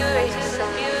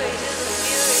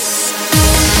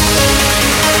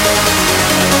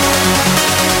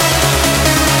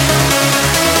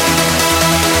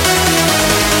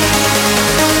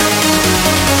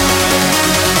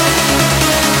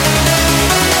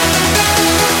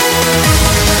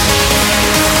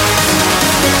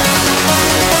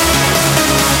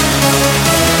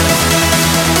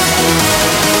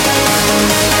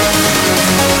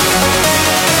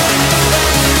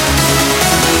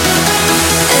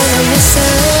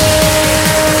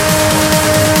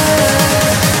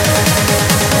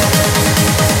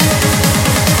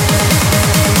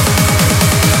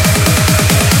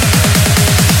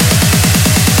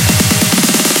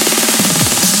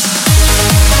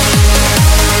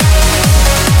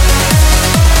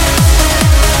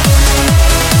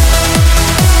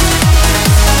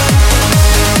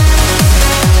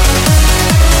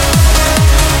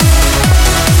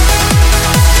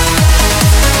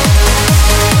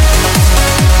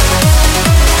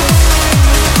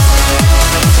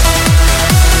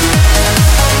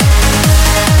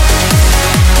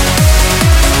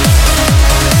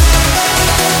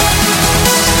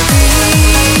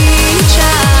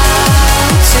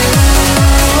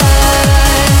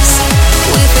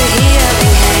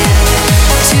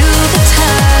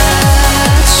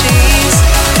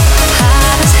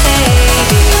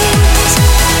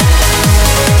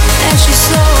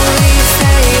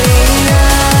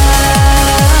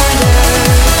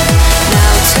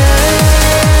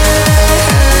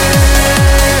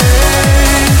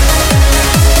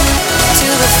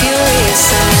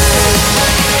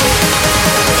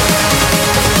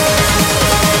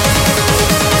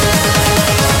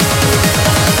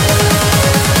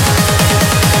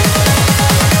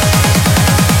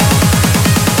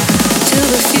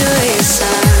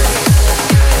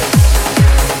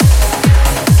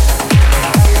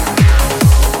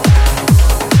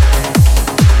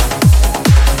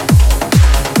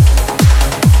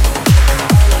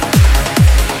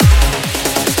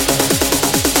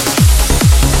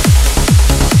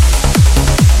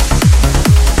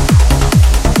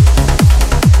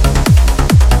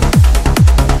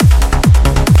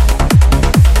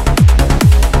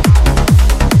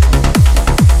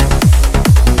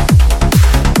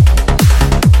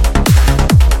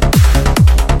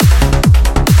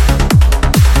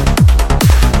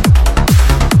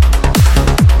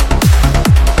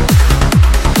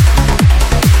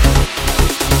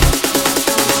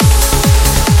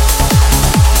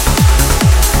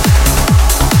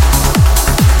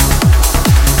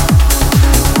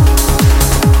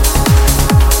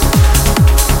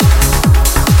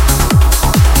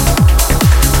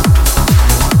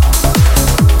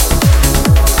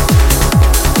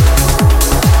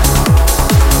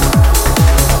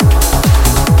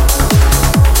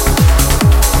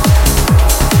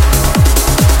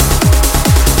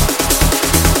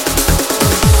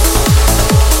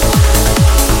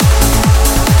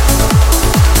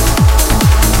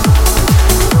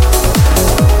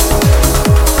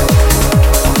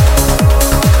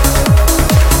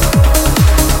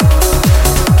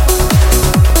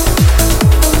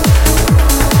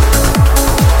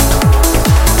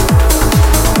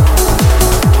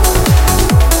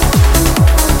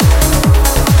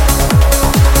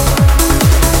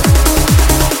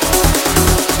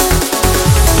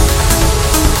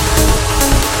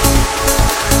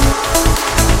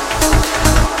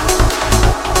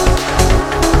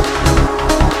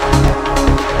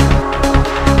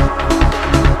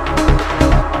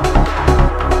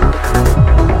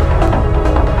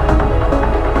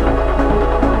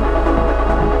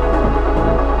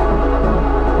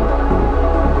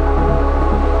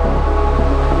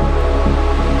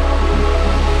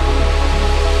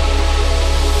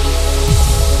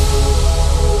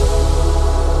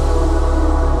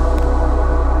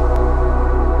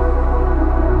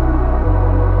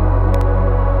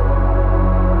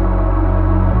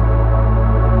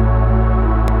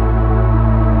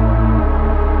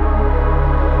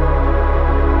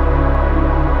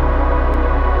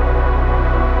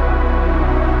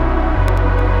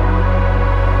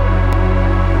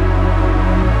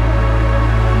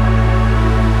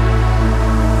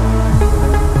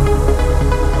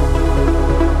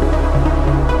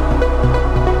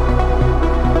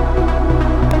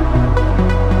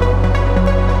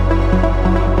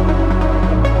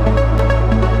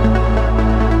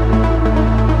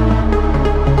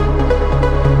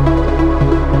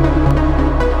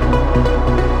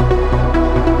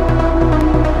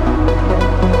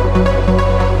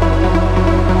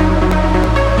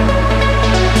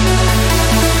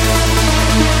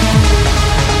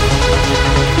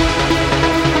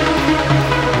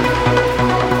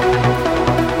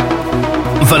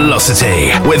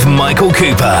 Velocity with Michael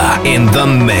Cooper in the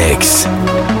mix.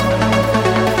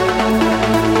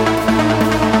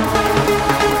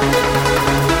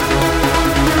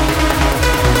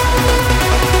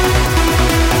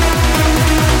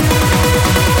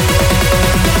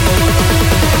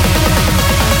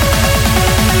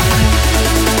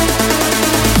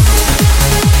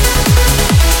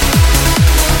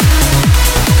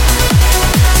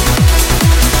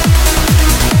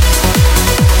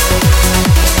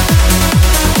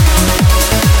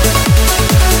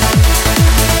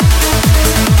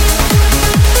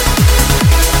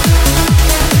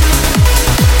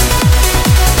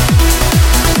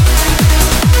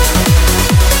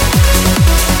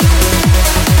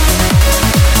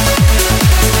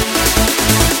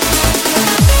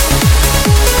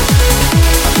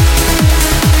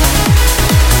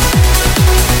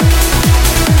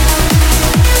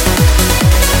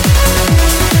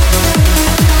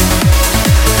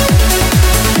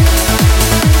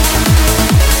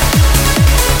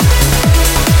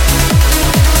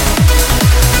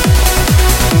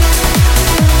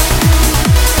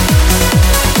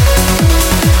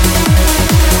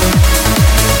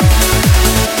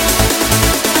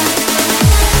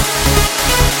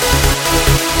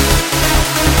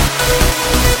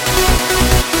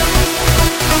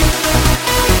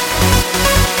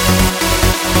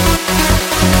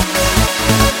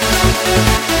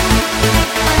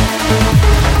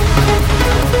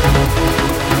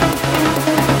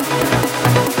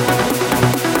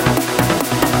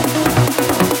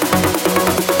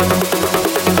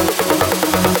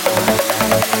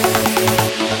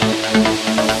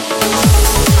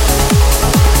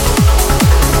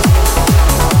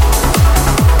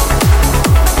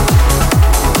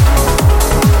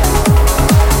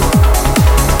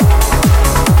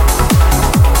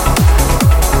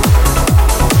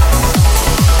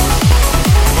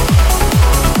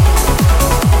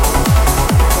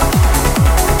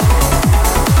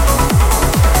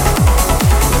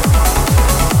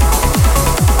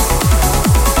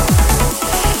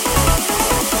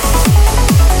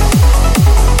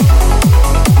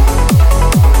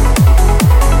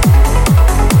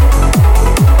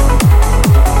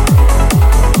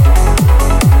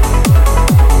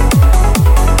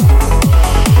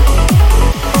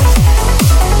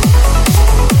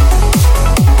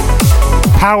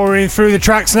 Powering through the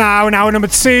tracks now, in hour number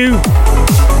 2.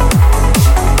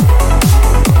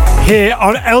 Here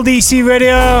on LDC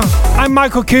Radio, I'm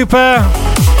Michael Cooper.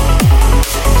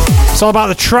 It's all about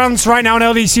the trance right now on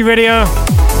LDC Radio.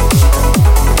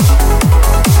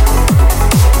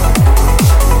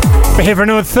 We're here for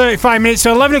another 35 minutes to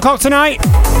 11 o'clock tonight.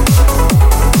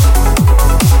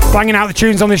 Banging out the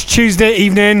tunes on this Tuesday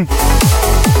evening.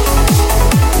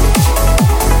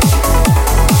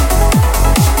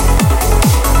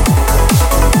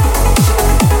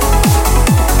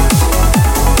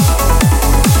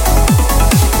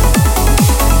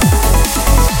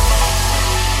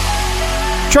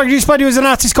 Track produced by an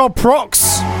artist called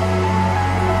Prox.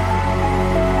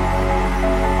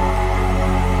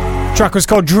 Track was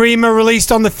called Dreamer,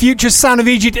 released on the Future Sound of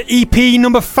Egypt EP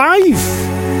number 5.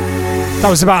 That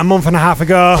was about a month and a half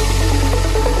ago.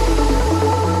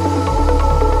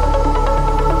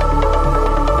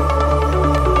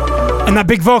 And that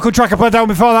big vocal track I played down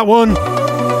before that one.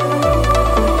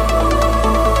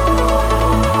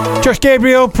 Josh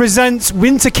Gabriel presents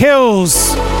Winter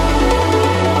Kills.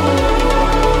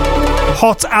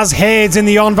 Hot as Hades in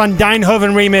the Jon van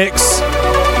Dijnhoven remix.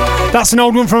 That's an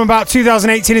old one from about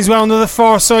 2018 as well, another 4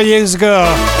 or so years ago.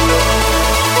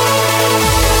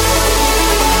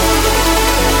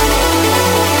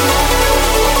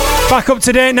 Back up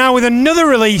to date now with another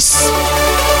release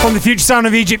from the Future Sound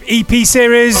of Egypt EP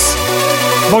series,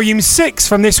 Volume 6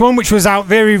 from this one, which was out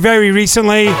very, very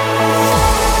recently.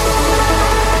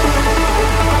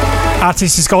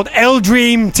 Artist is called L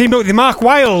Dream, teamed up with Mark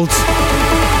Wild.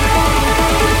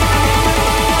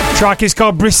 Track is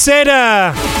called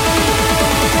Briseda.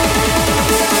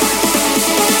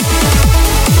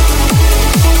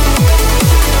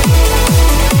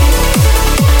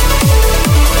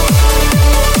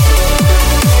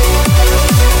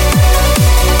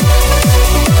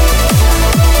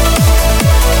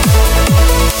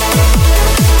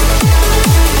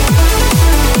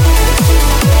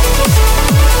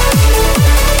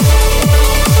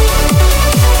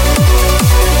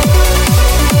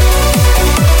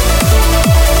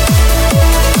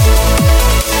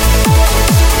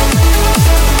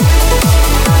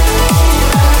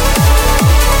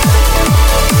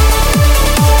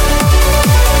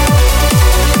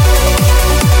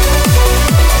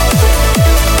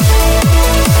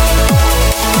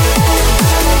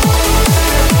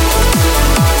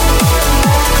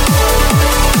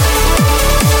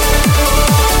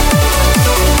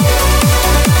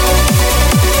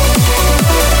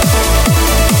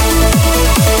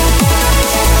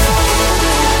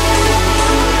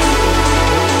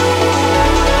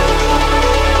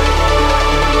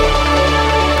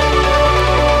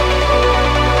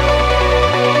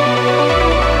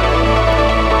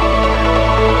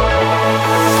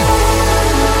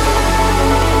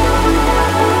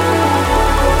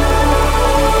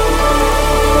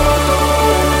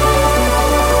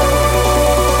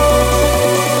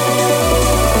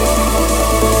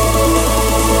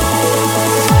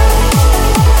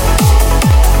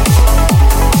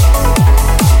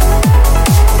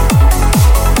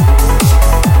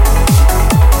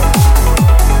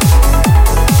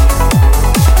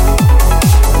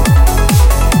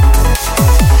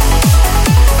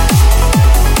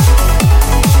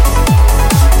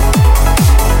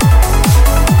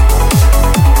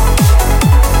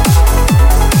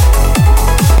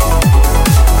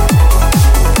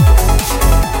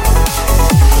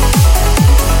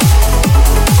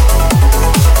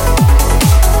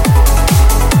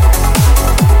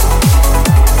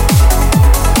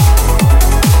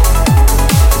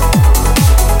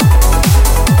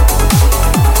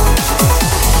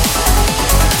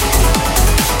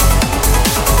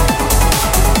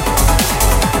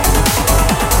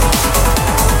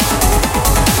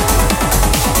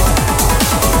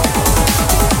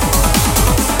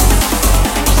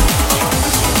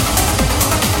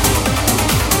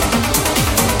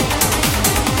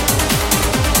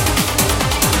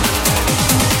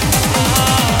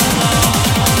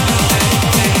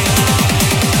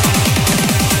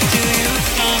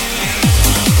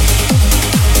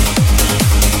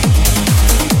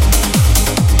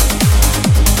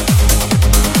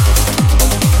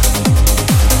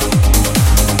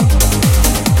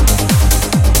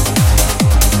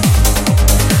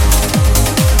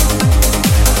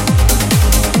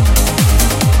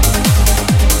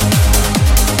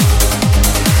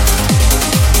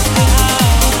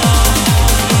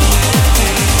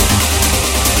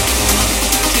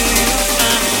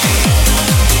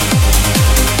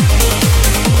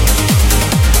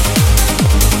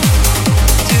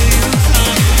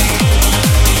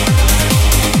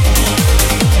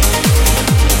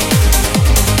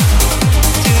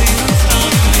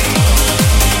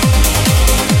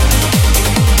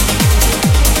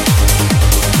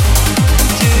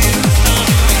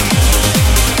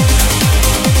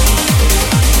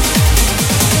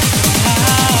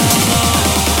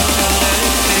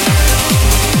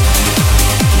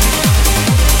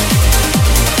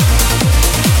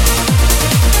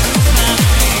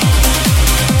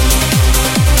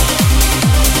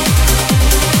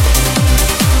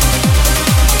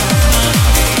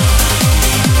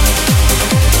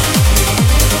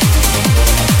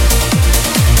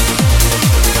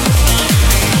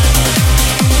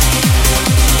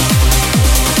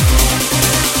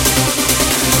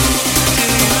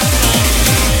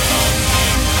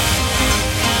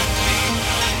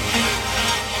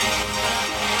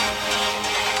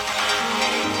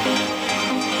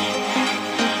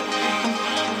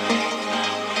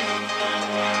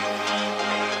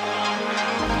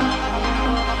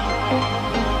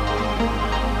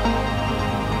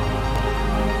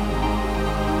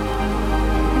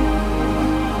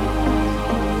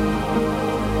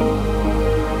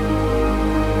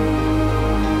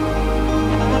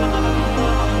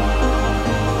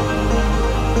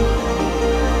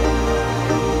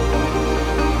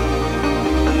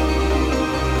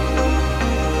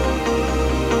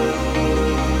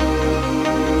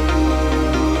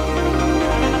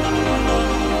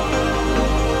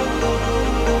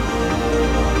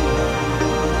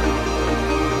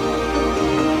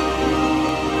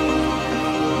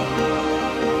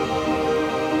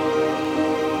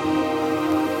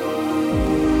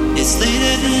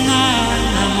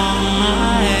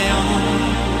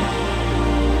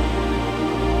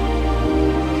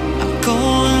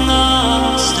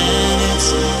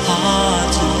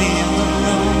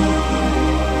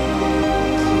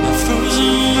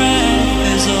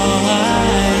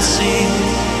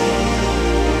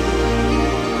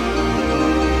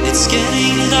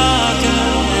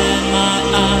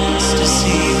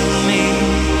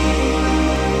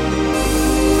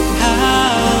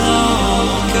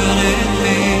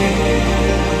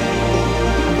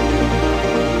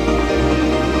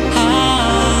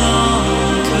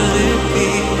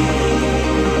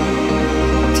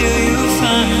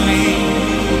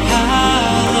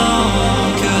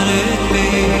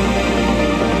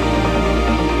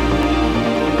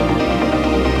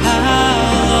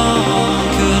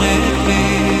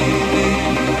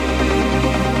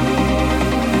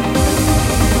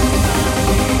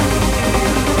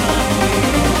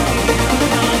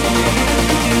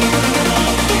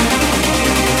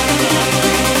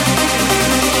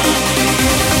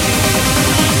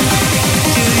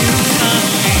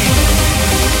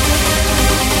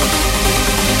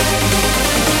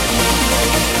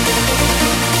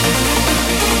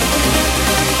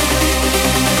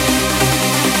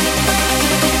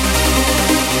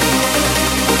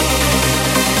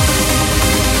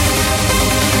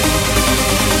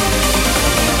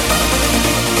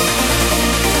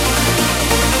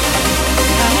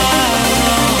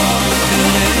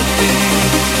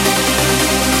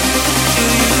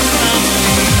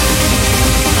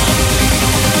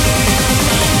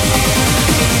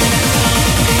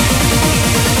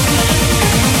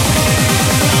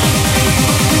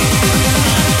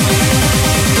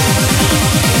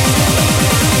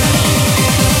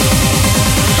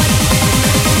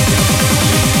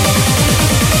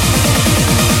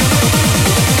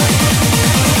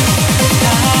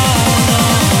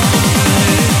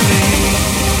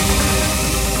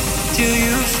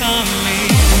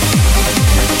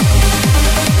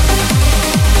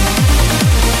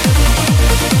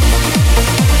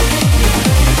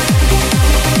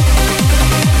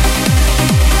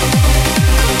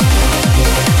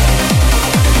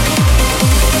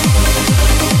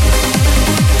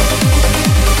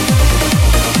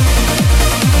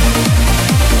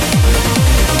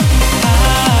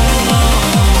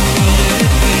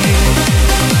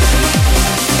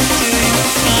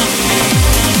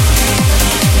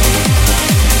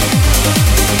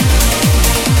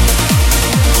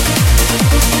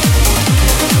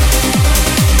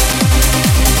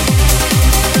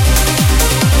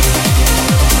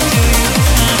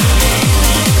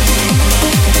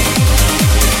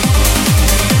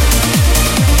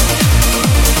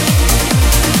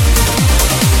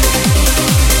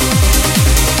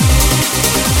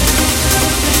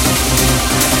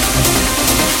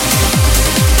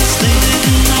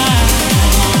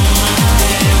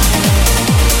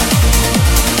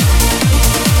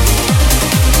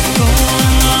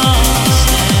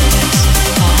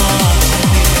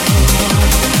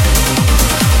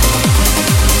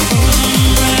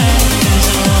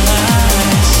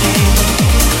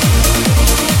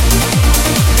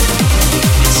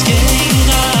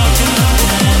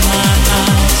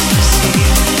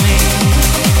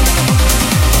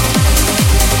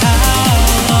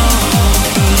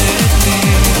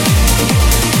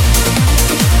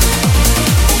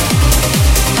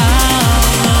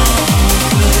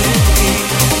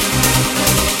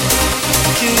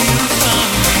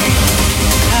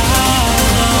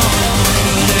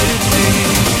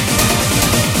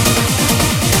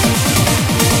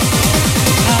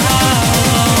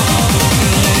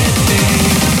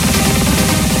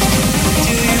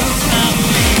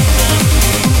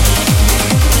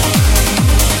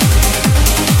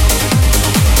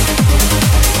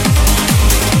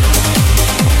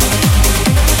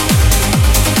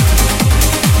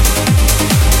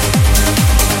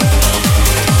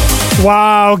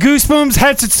 Wow, goosebumps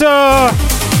head to toe.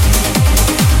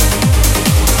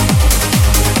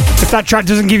 If that track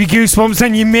doesn't give you goosebumps,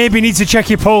 then you maybe need to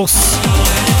check your pulse.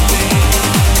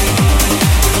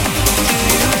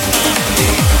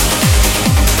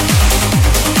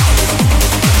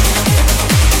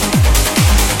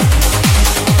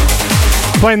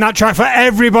 Playing that track for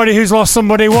everybody who's lost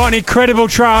somebody. What an incredible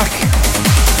track.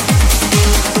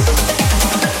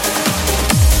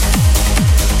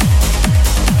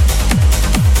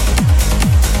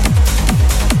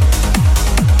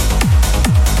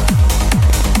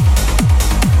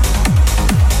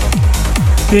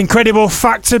 The incredible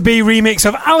Factor B remix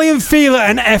of Aly & Fila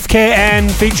and FKN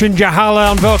featuring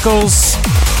Jahala on vocals.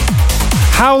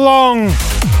 How Long?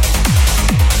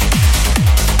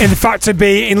 in the Factor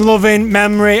B in loving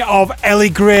memory of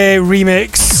Ellie Gray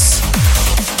remix.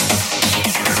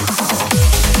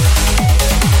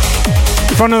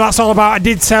 If you want to know what that's all about, I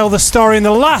did tell the story in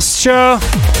the last show.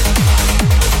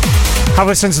 Have a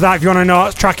listen to that if you want to know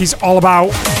what the track is all about.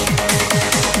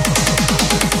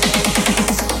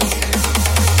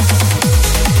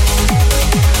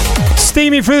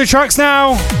 Steaming through the tracks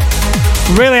now.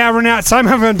 Really, I'm running out of time.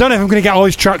 I don't know if I'm going to get all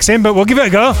these tracks in, but we'll give it a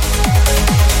go.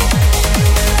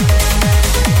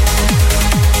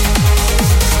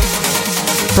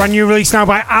 Brand new release now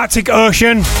by Arctic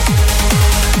Ocean.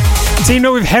 Teamed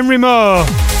up with Henry Moore.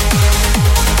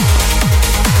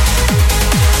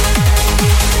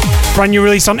 Brand new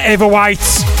release on Ava White.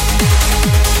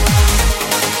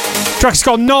 Track's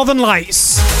called Northern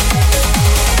Lights.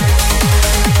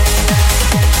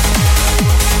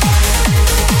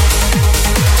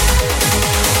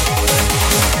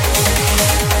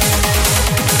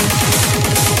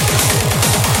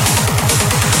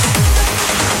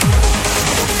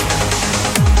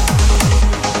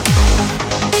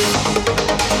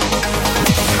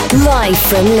 Live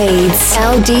from Leeds,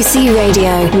 LDC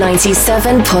Radio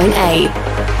 97.8.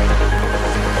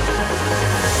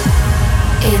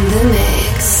 In the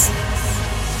mix.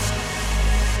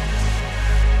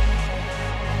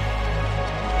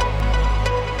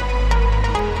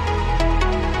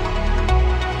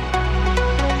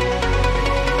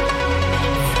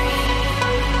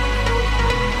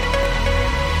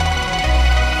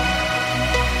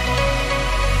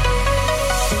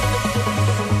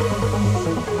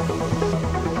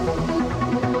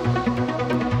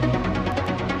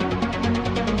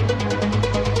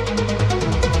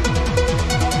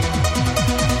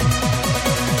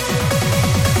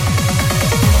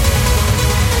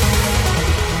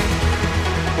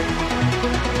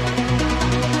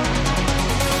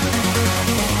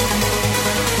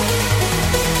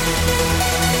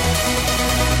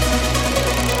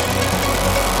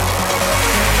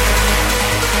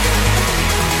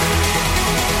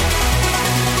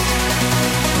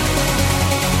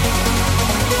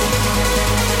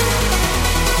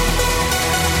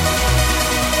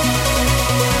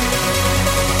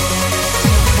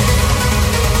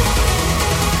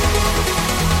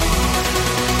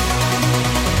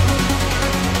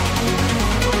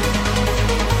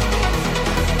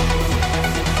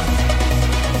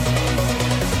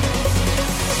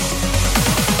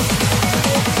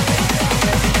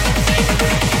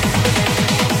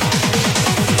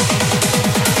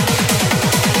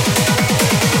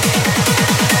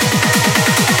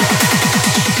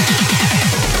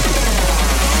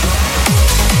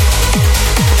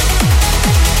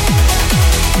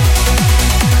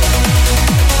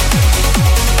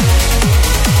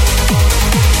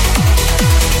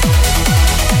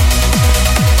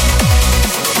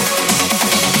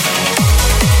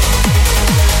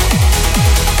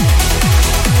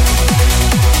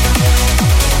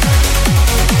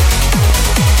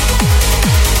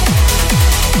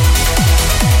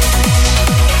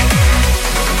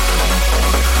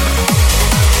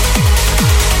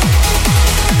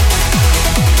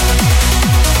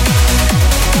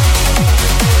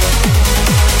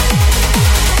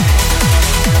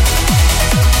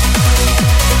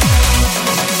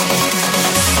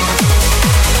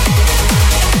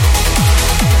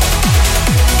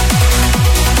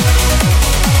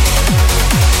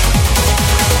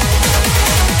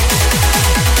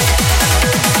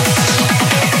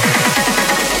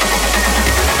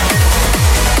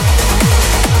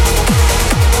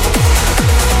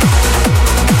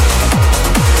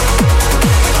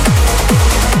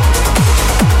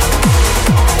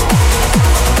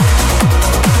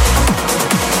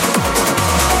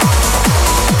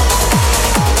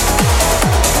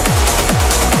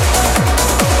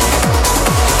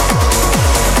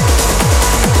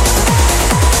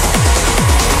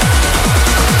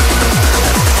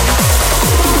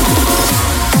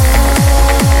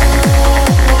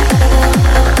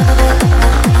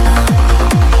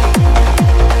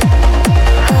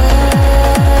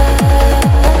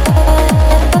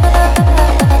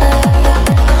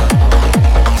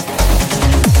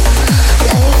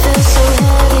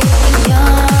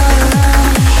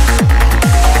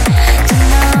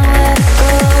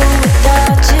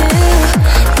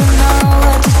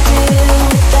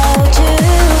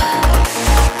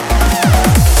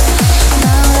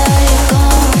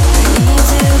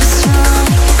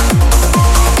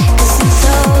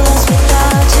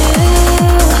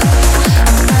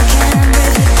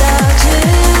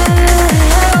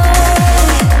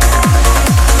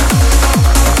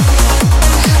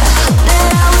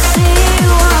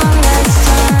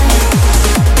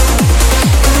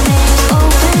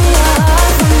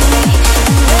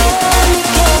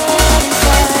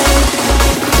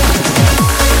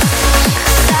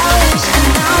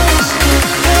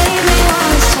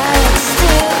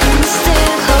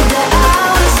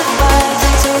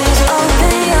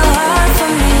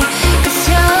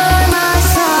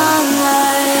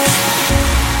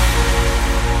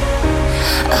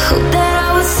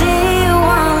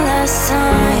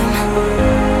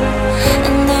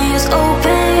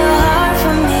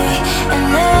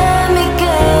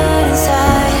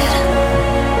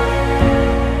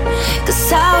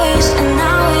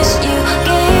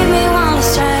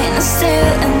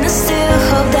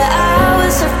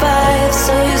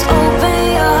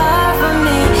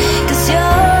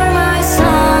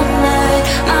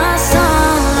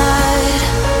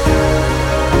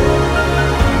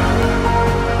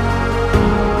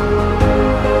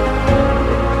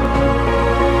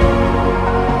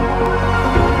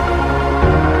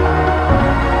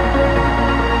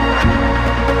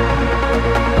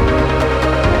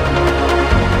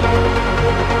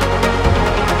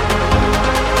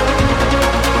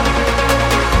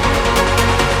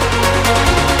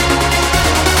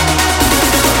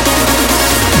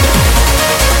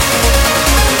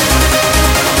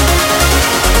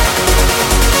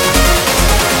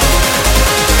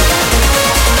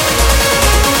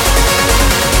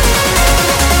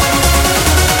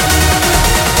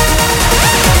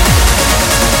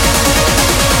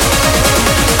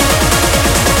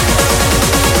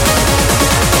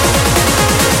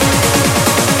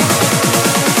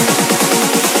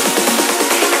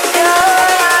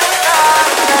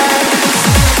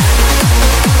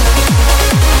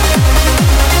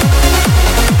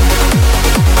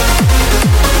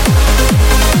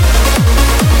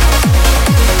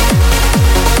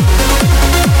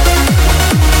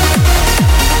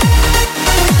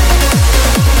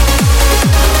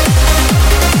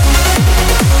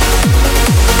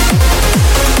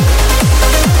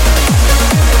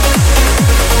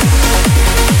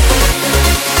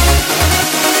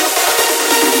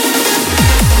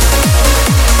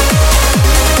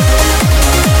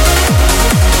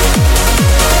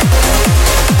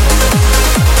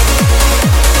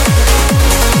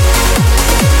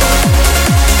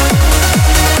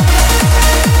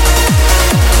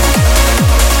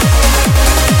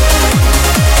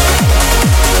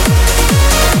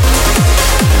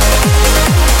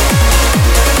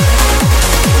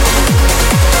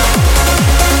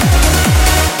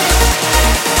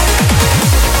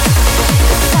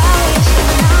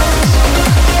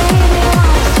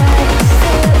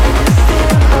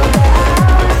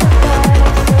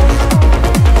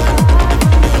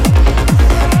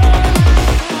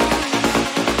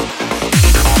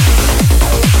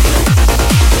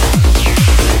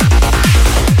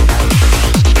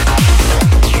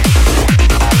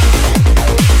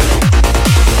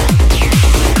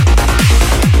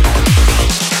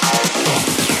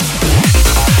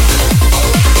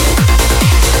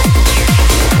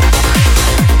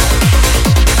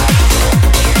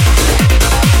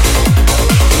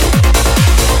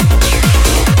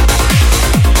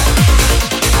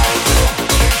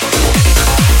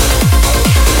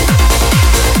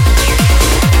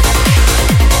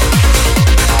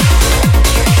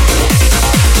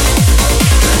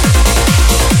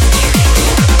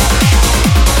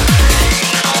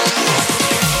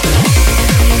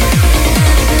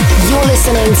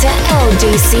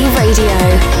 LDC Radio.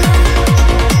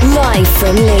 Live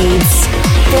from Leeds.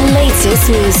 The latest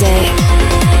music.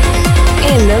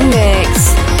 In the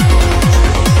mix.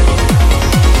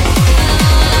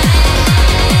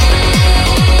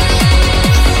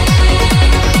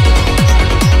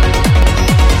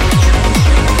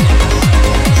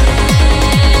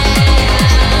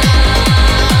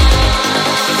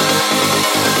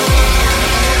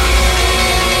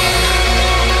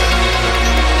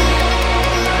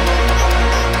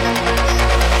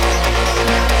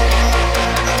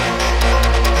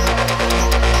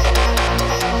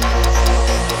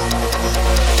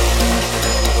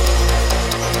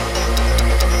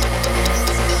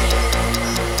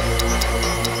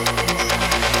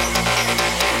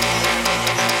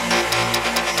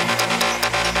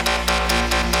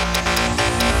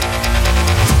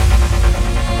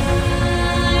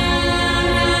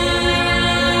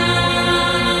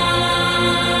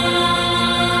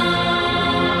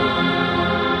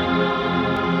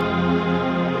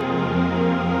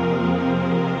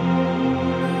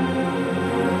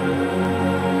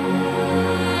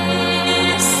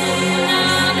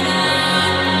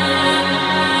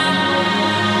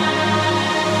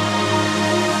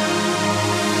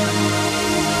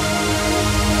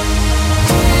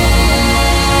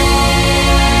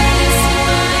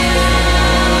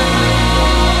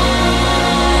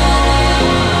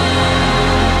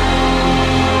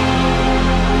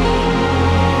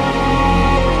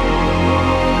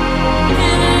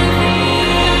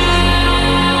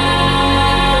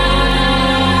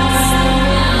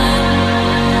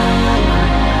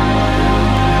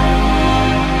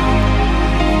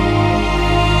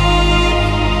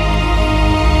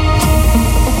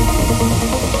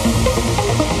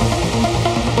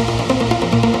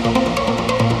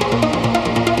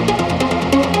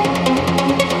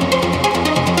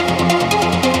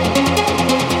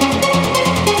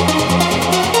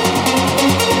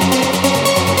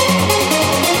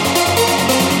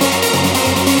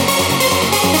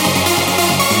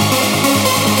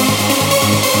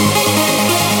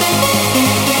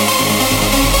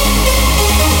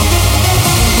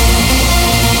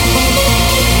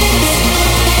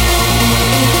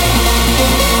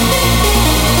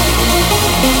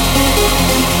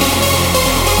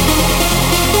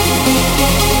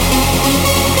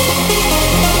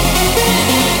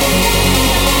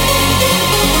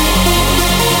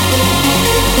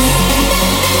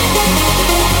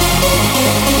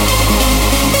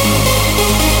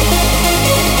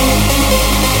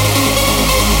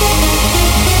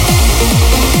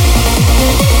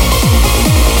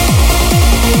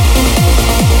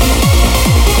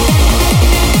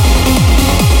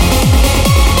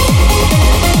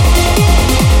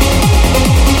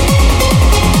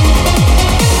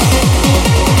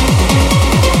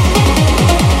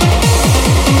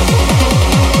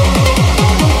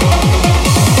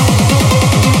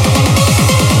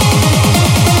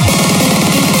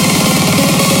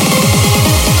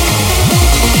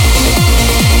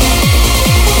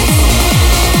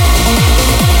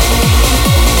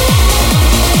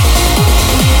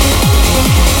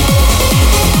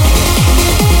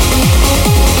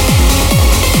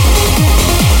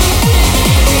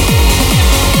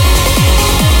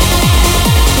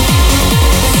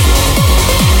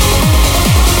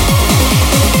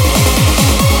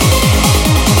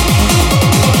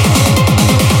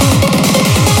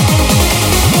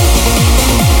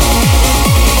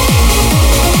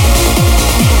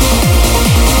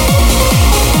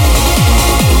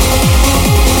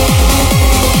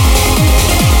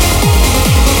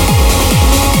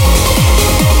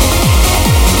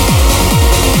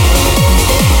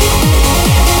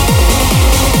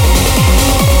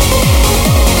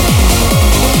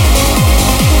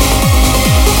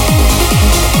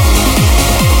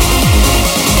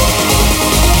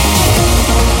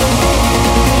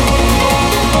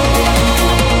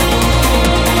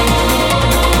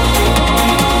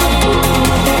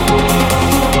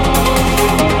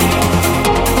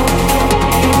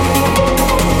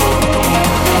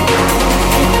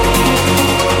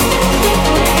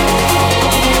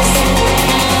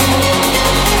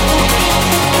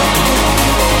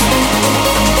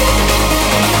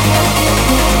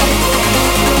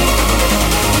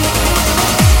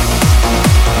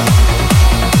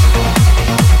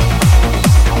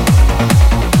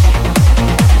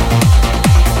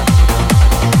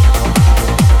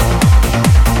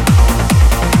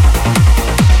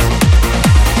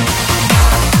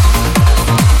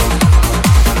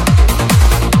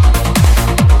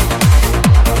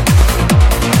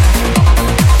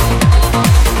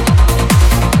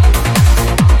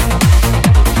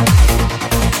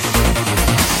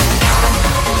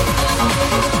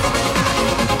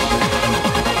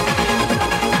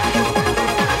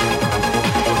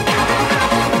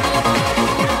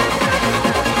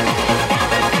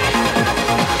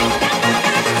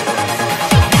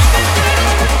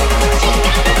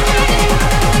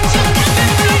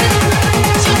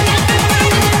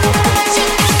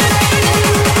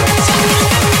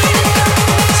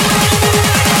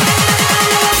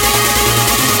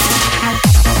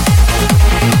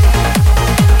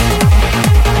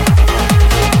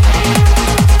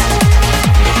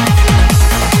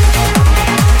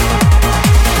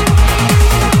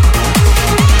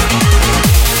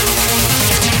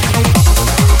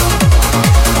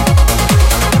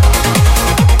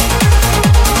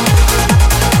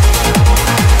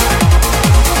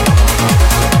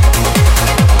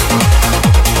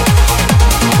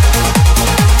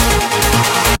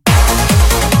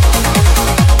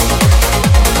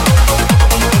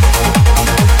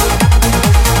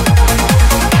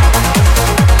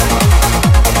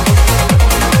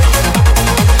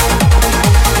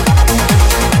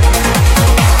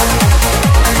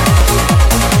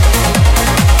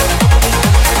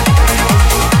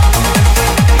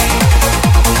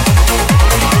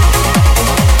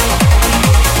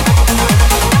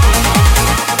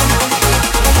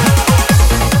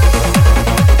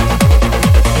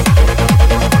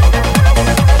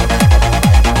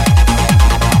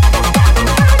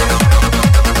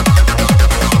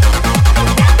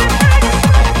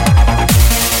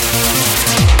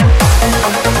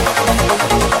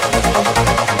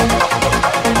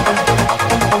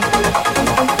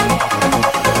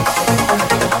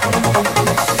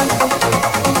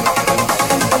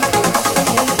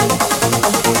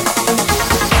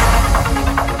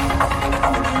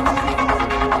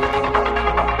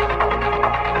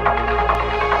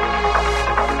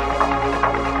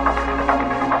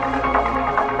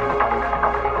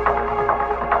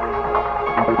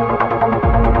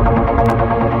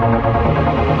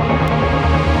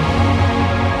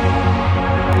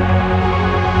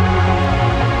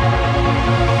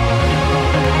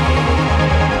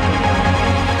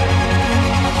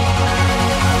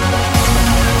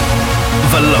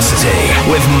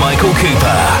 Michael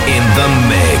Cooper in the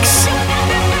mix.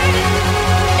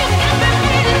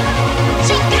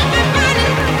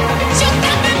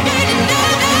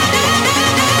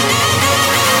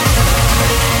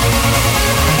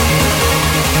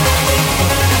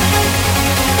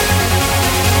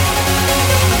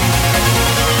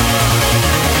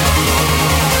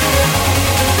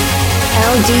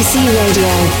 LDC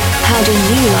Radio. How do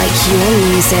you like your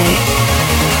music?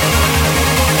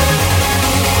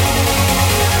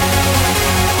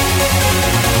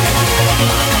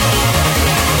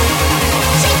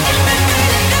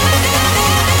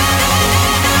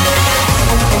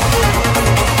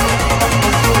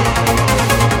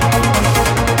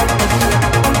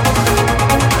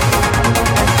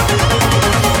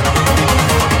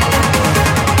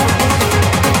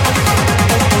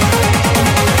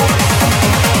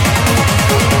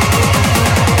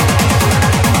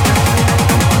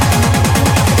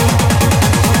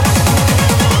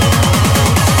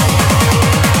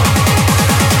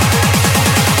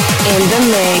 In the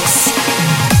mix.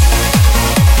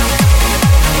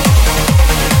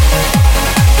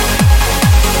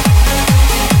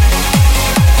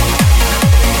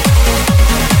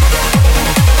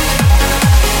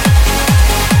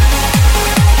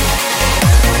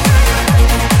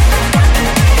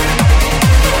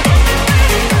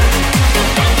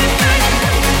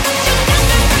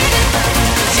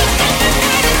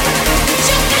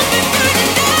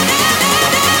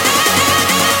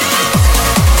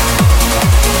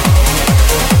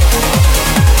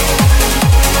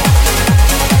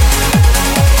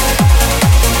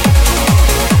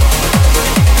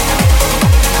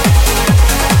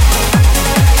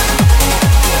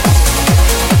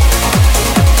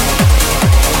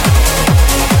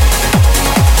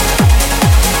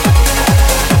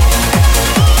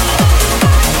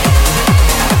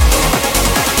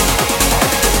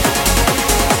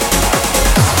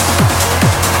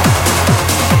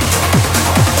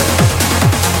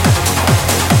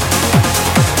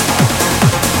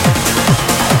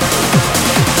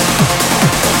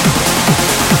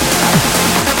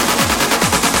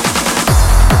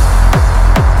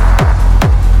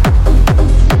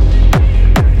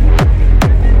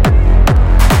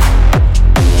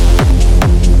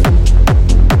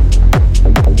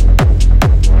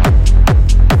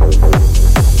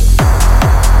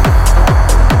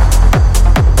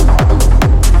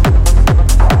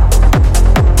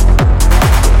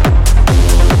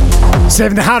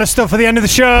 Saving the harder stuff for the end of the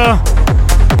show.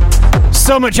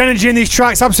 So much energy in these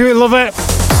tracks, absolutely love it.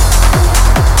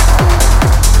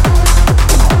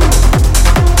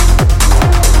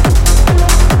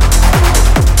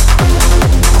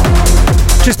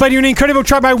 Just played you an incredible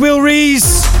track by Will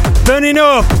Rees, Burning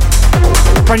Up.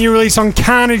 Brand new release on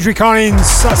Carnage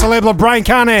Recordings. That's a label of Brian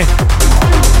Carney.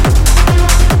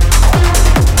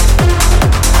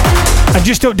 And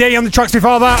just to update you on the tracks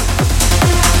before that,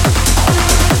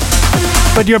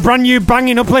 but your brand new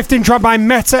banging uplifting track by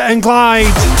Meta and Glide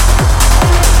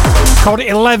called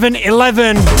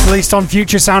 1111, released on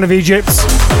Future Sound of Egypt.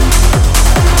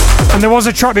 And there was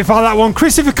a track before that one,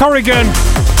 Christopher Corrigan,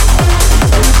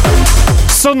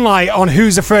 Sunlight on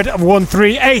Who's Afraid of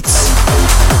 138.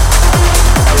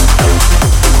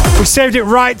 We saved it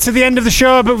right to the end of the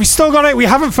show, but we still got it, we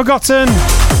haven't forgotten.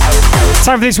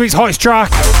 Time for this week's hottest track,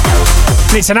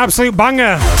 and it's an absolute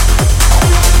banger.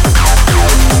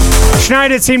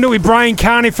 Schneider teamed up with Brian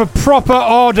Carney for Proper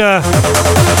Order.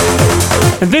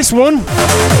 And this one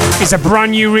is a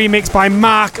brand new remix by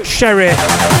Mark Sherry.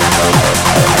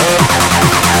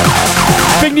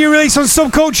 Big new release on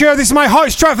Subculture. This is my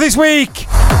hottest track for this week.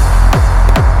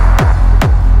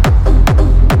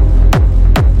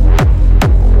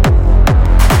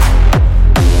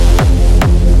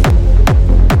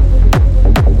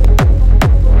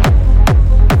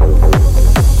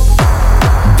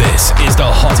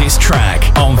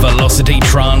 Track on Velocity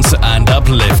Trance and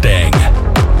Uplifting.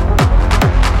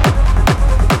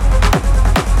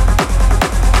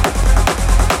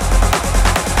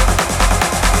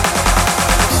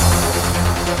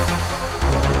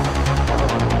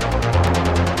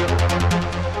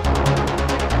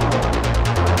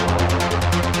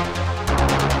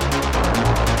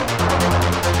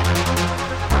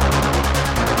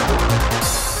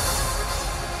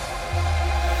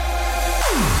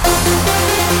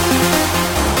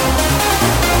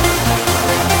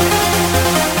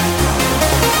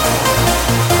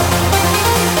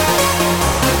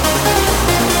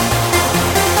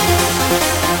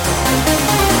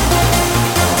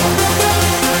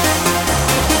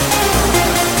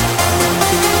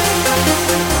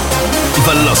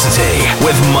 Velocity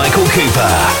with Michael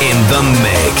Cooper in the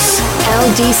mix.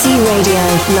 LDC Radio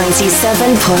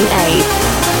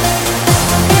 97.8.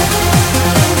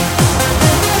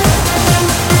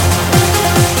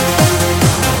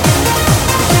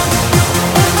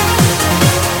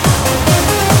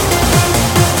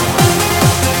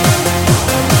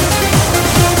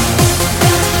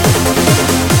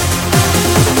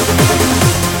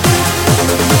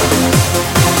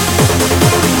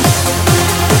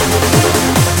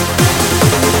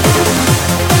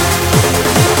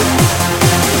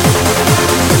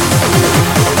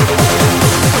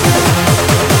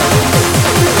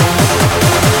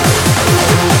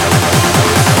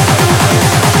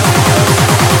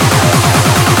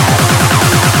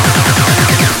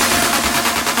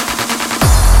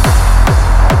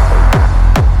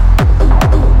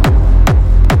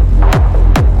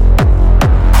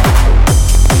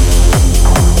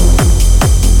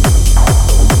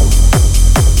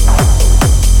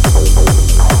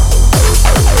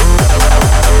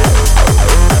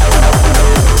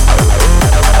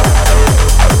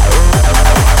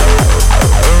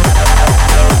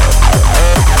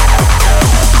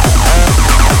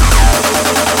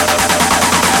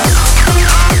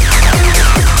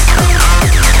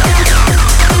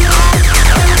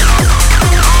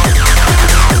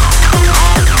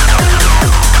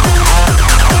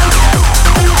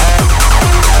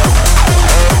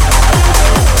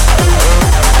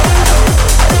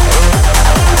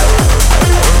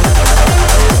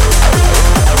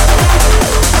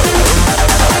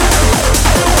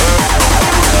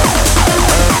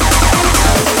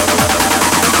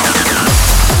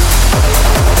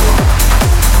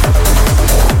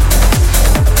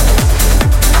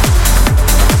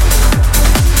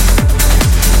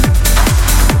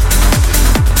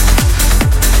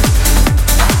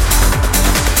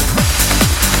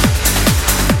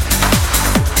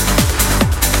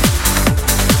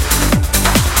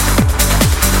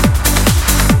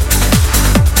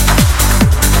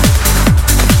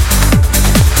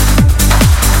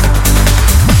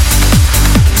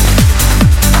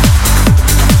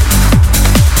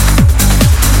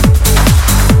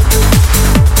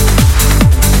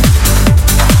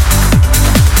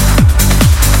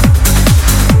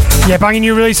 Yeah, banging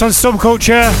new release on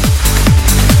Subculture.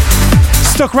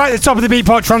 Stuck right at the top of the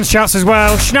Beatport trance charts as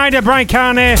well. Schneider, Brian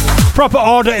Carney, Proper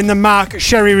Order in the Mark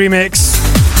Sherry remix.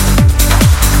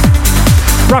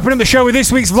 Wrapping up the show with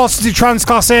this week's Velocity Trance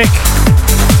Classic.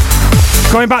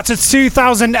 Going back to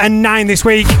 2009 this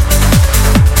week.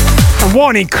 And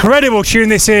what an incredible tune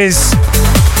this is.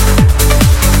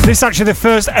 This is actually the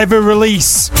first ever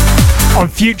release on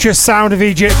Future Sound of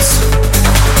Egypt.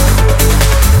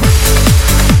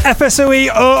 FSOE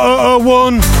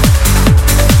 0001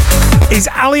 is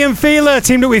Ali and Feeler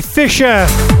teamed up with Fisher.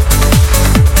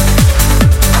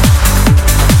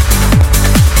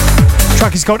 The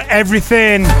track is called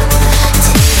Everything.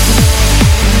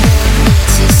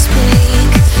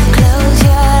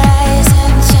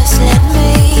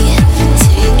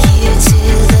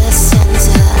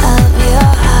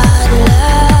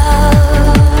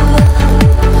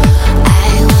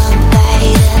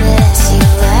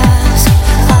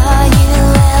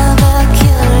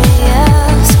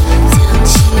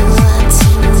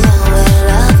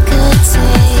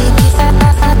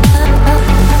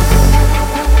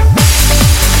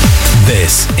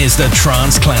 Is the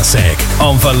Trance Classic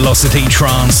on Velocity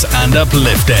Trance and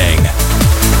Uplifting.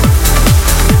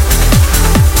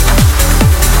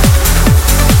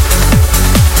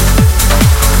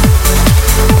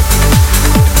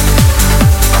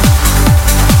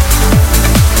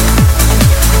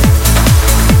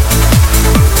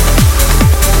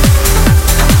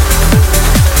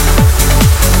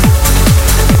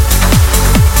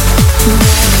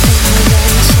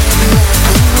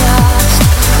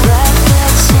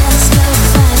 Chance to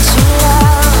find true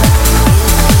love.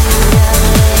 If you don't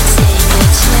really take a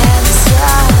chance.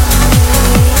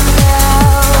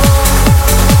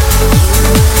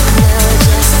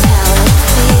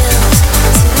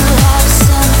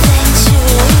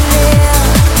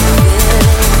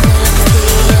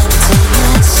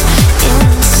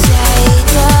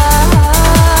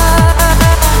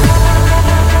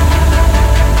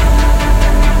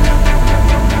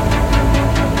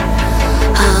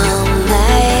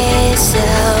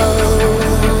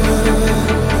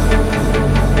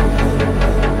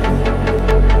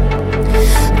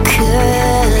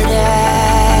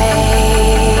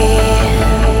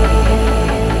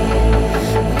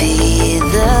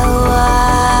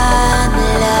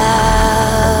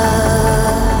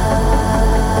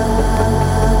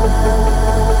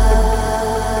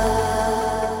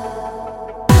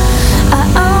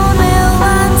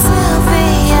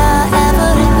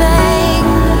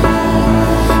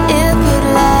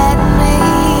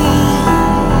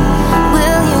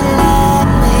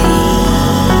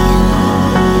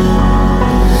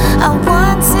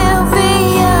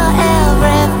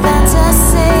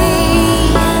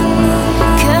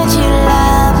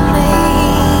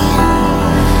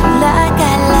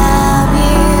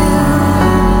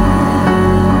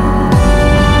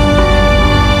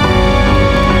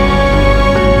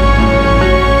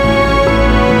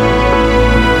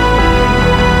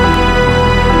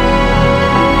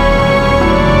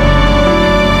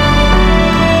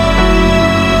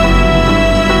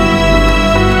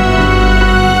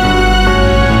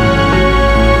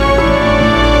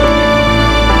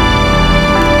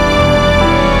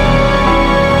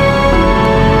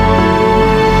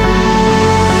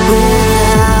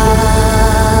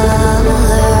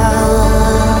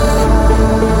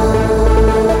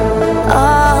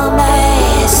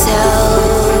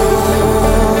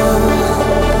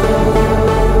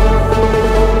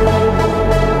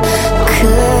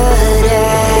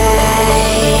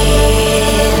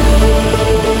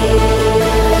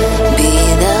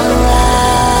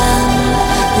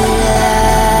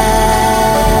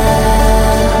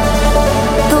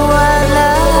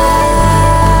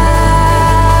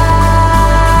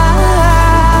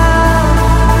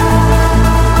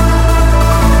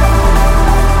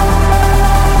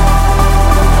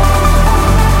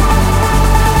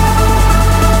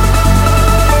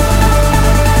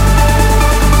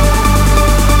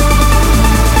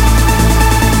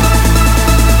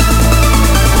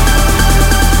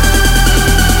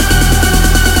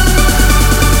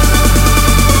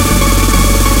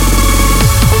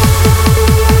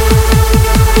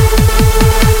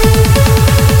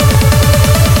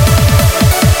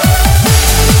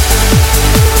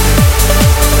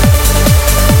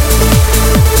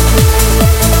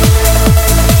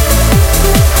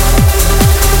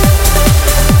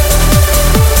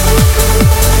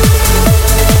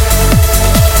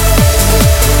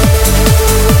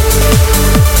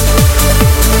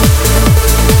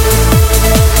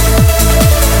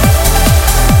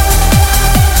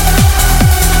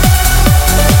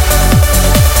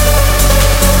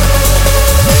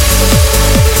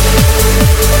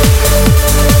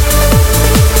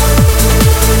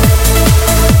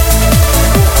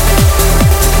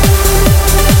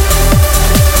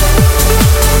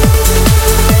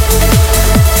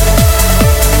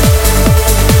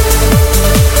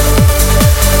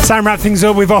 Time to wrap things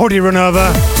up. We've already run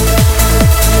over.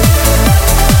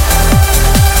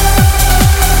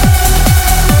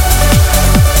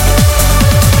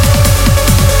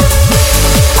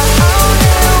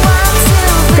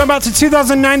 Going back to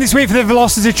 2009 this week for the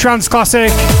Velocity Trance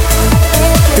Classic.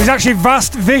 It was actually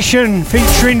Vast Vision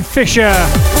featuring Fisher,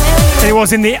 and it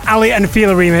was in the Ali and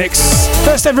Fila remix.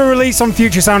 First ever release on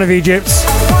Future Sound of Egypt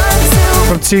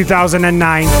from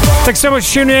 2009. Thanks so much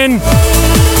for tuning in.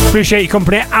 Appreciate your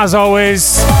company as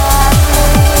always.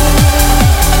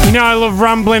 You know I love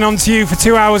rambling on to you for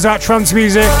 2 hours about trance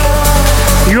music.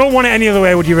 You don't want it any other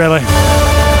way, would you really?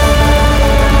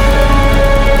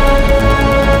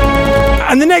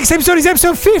 And the next episode is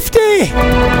episode 50.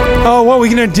 Oh, what are we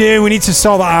going to do? We need to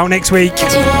sort that out next week.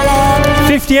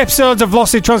 50 episodes of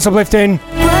Velocity Trance Uplifting.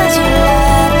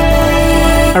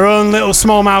 Our own little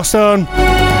small milestone.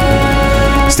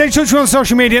 Stay tuned on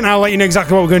social media and I'll let you know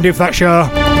exactly what we're going to do for that show.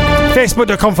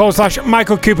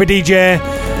 Facebook.com/Michael Cooper DJ.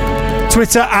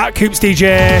 Twitter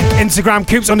 @CoopsDJ. Instagram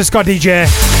Coops_DJ.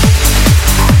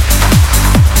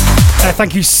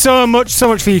 Thank you so much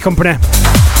for your company.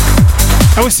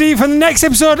 I will see you for the next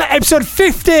episode, episode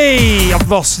 50 of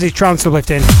Velocity Trance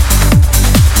Uplifting.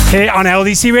 Here on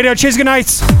LDC Radio. Cheers, good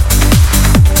night.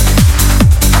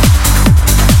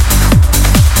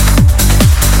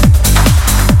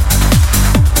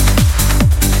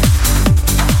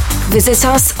 Visit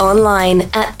us online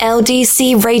at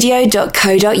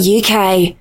ldcradio.co.uk.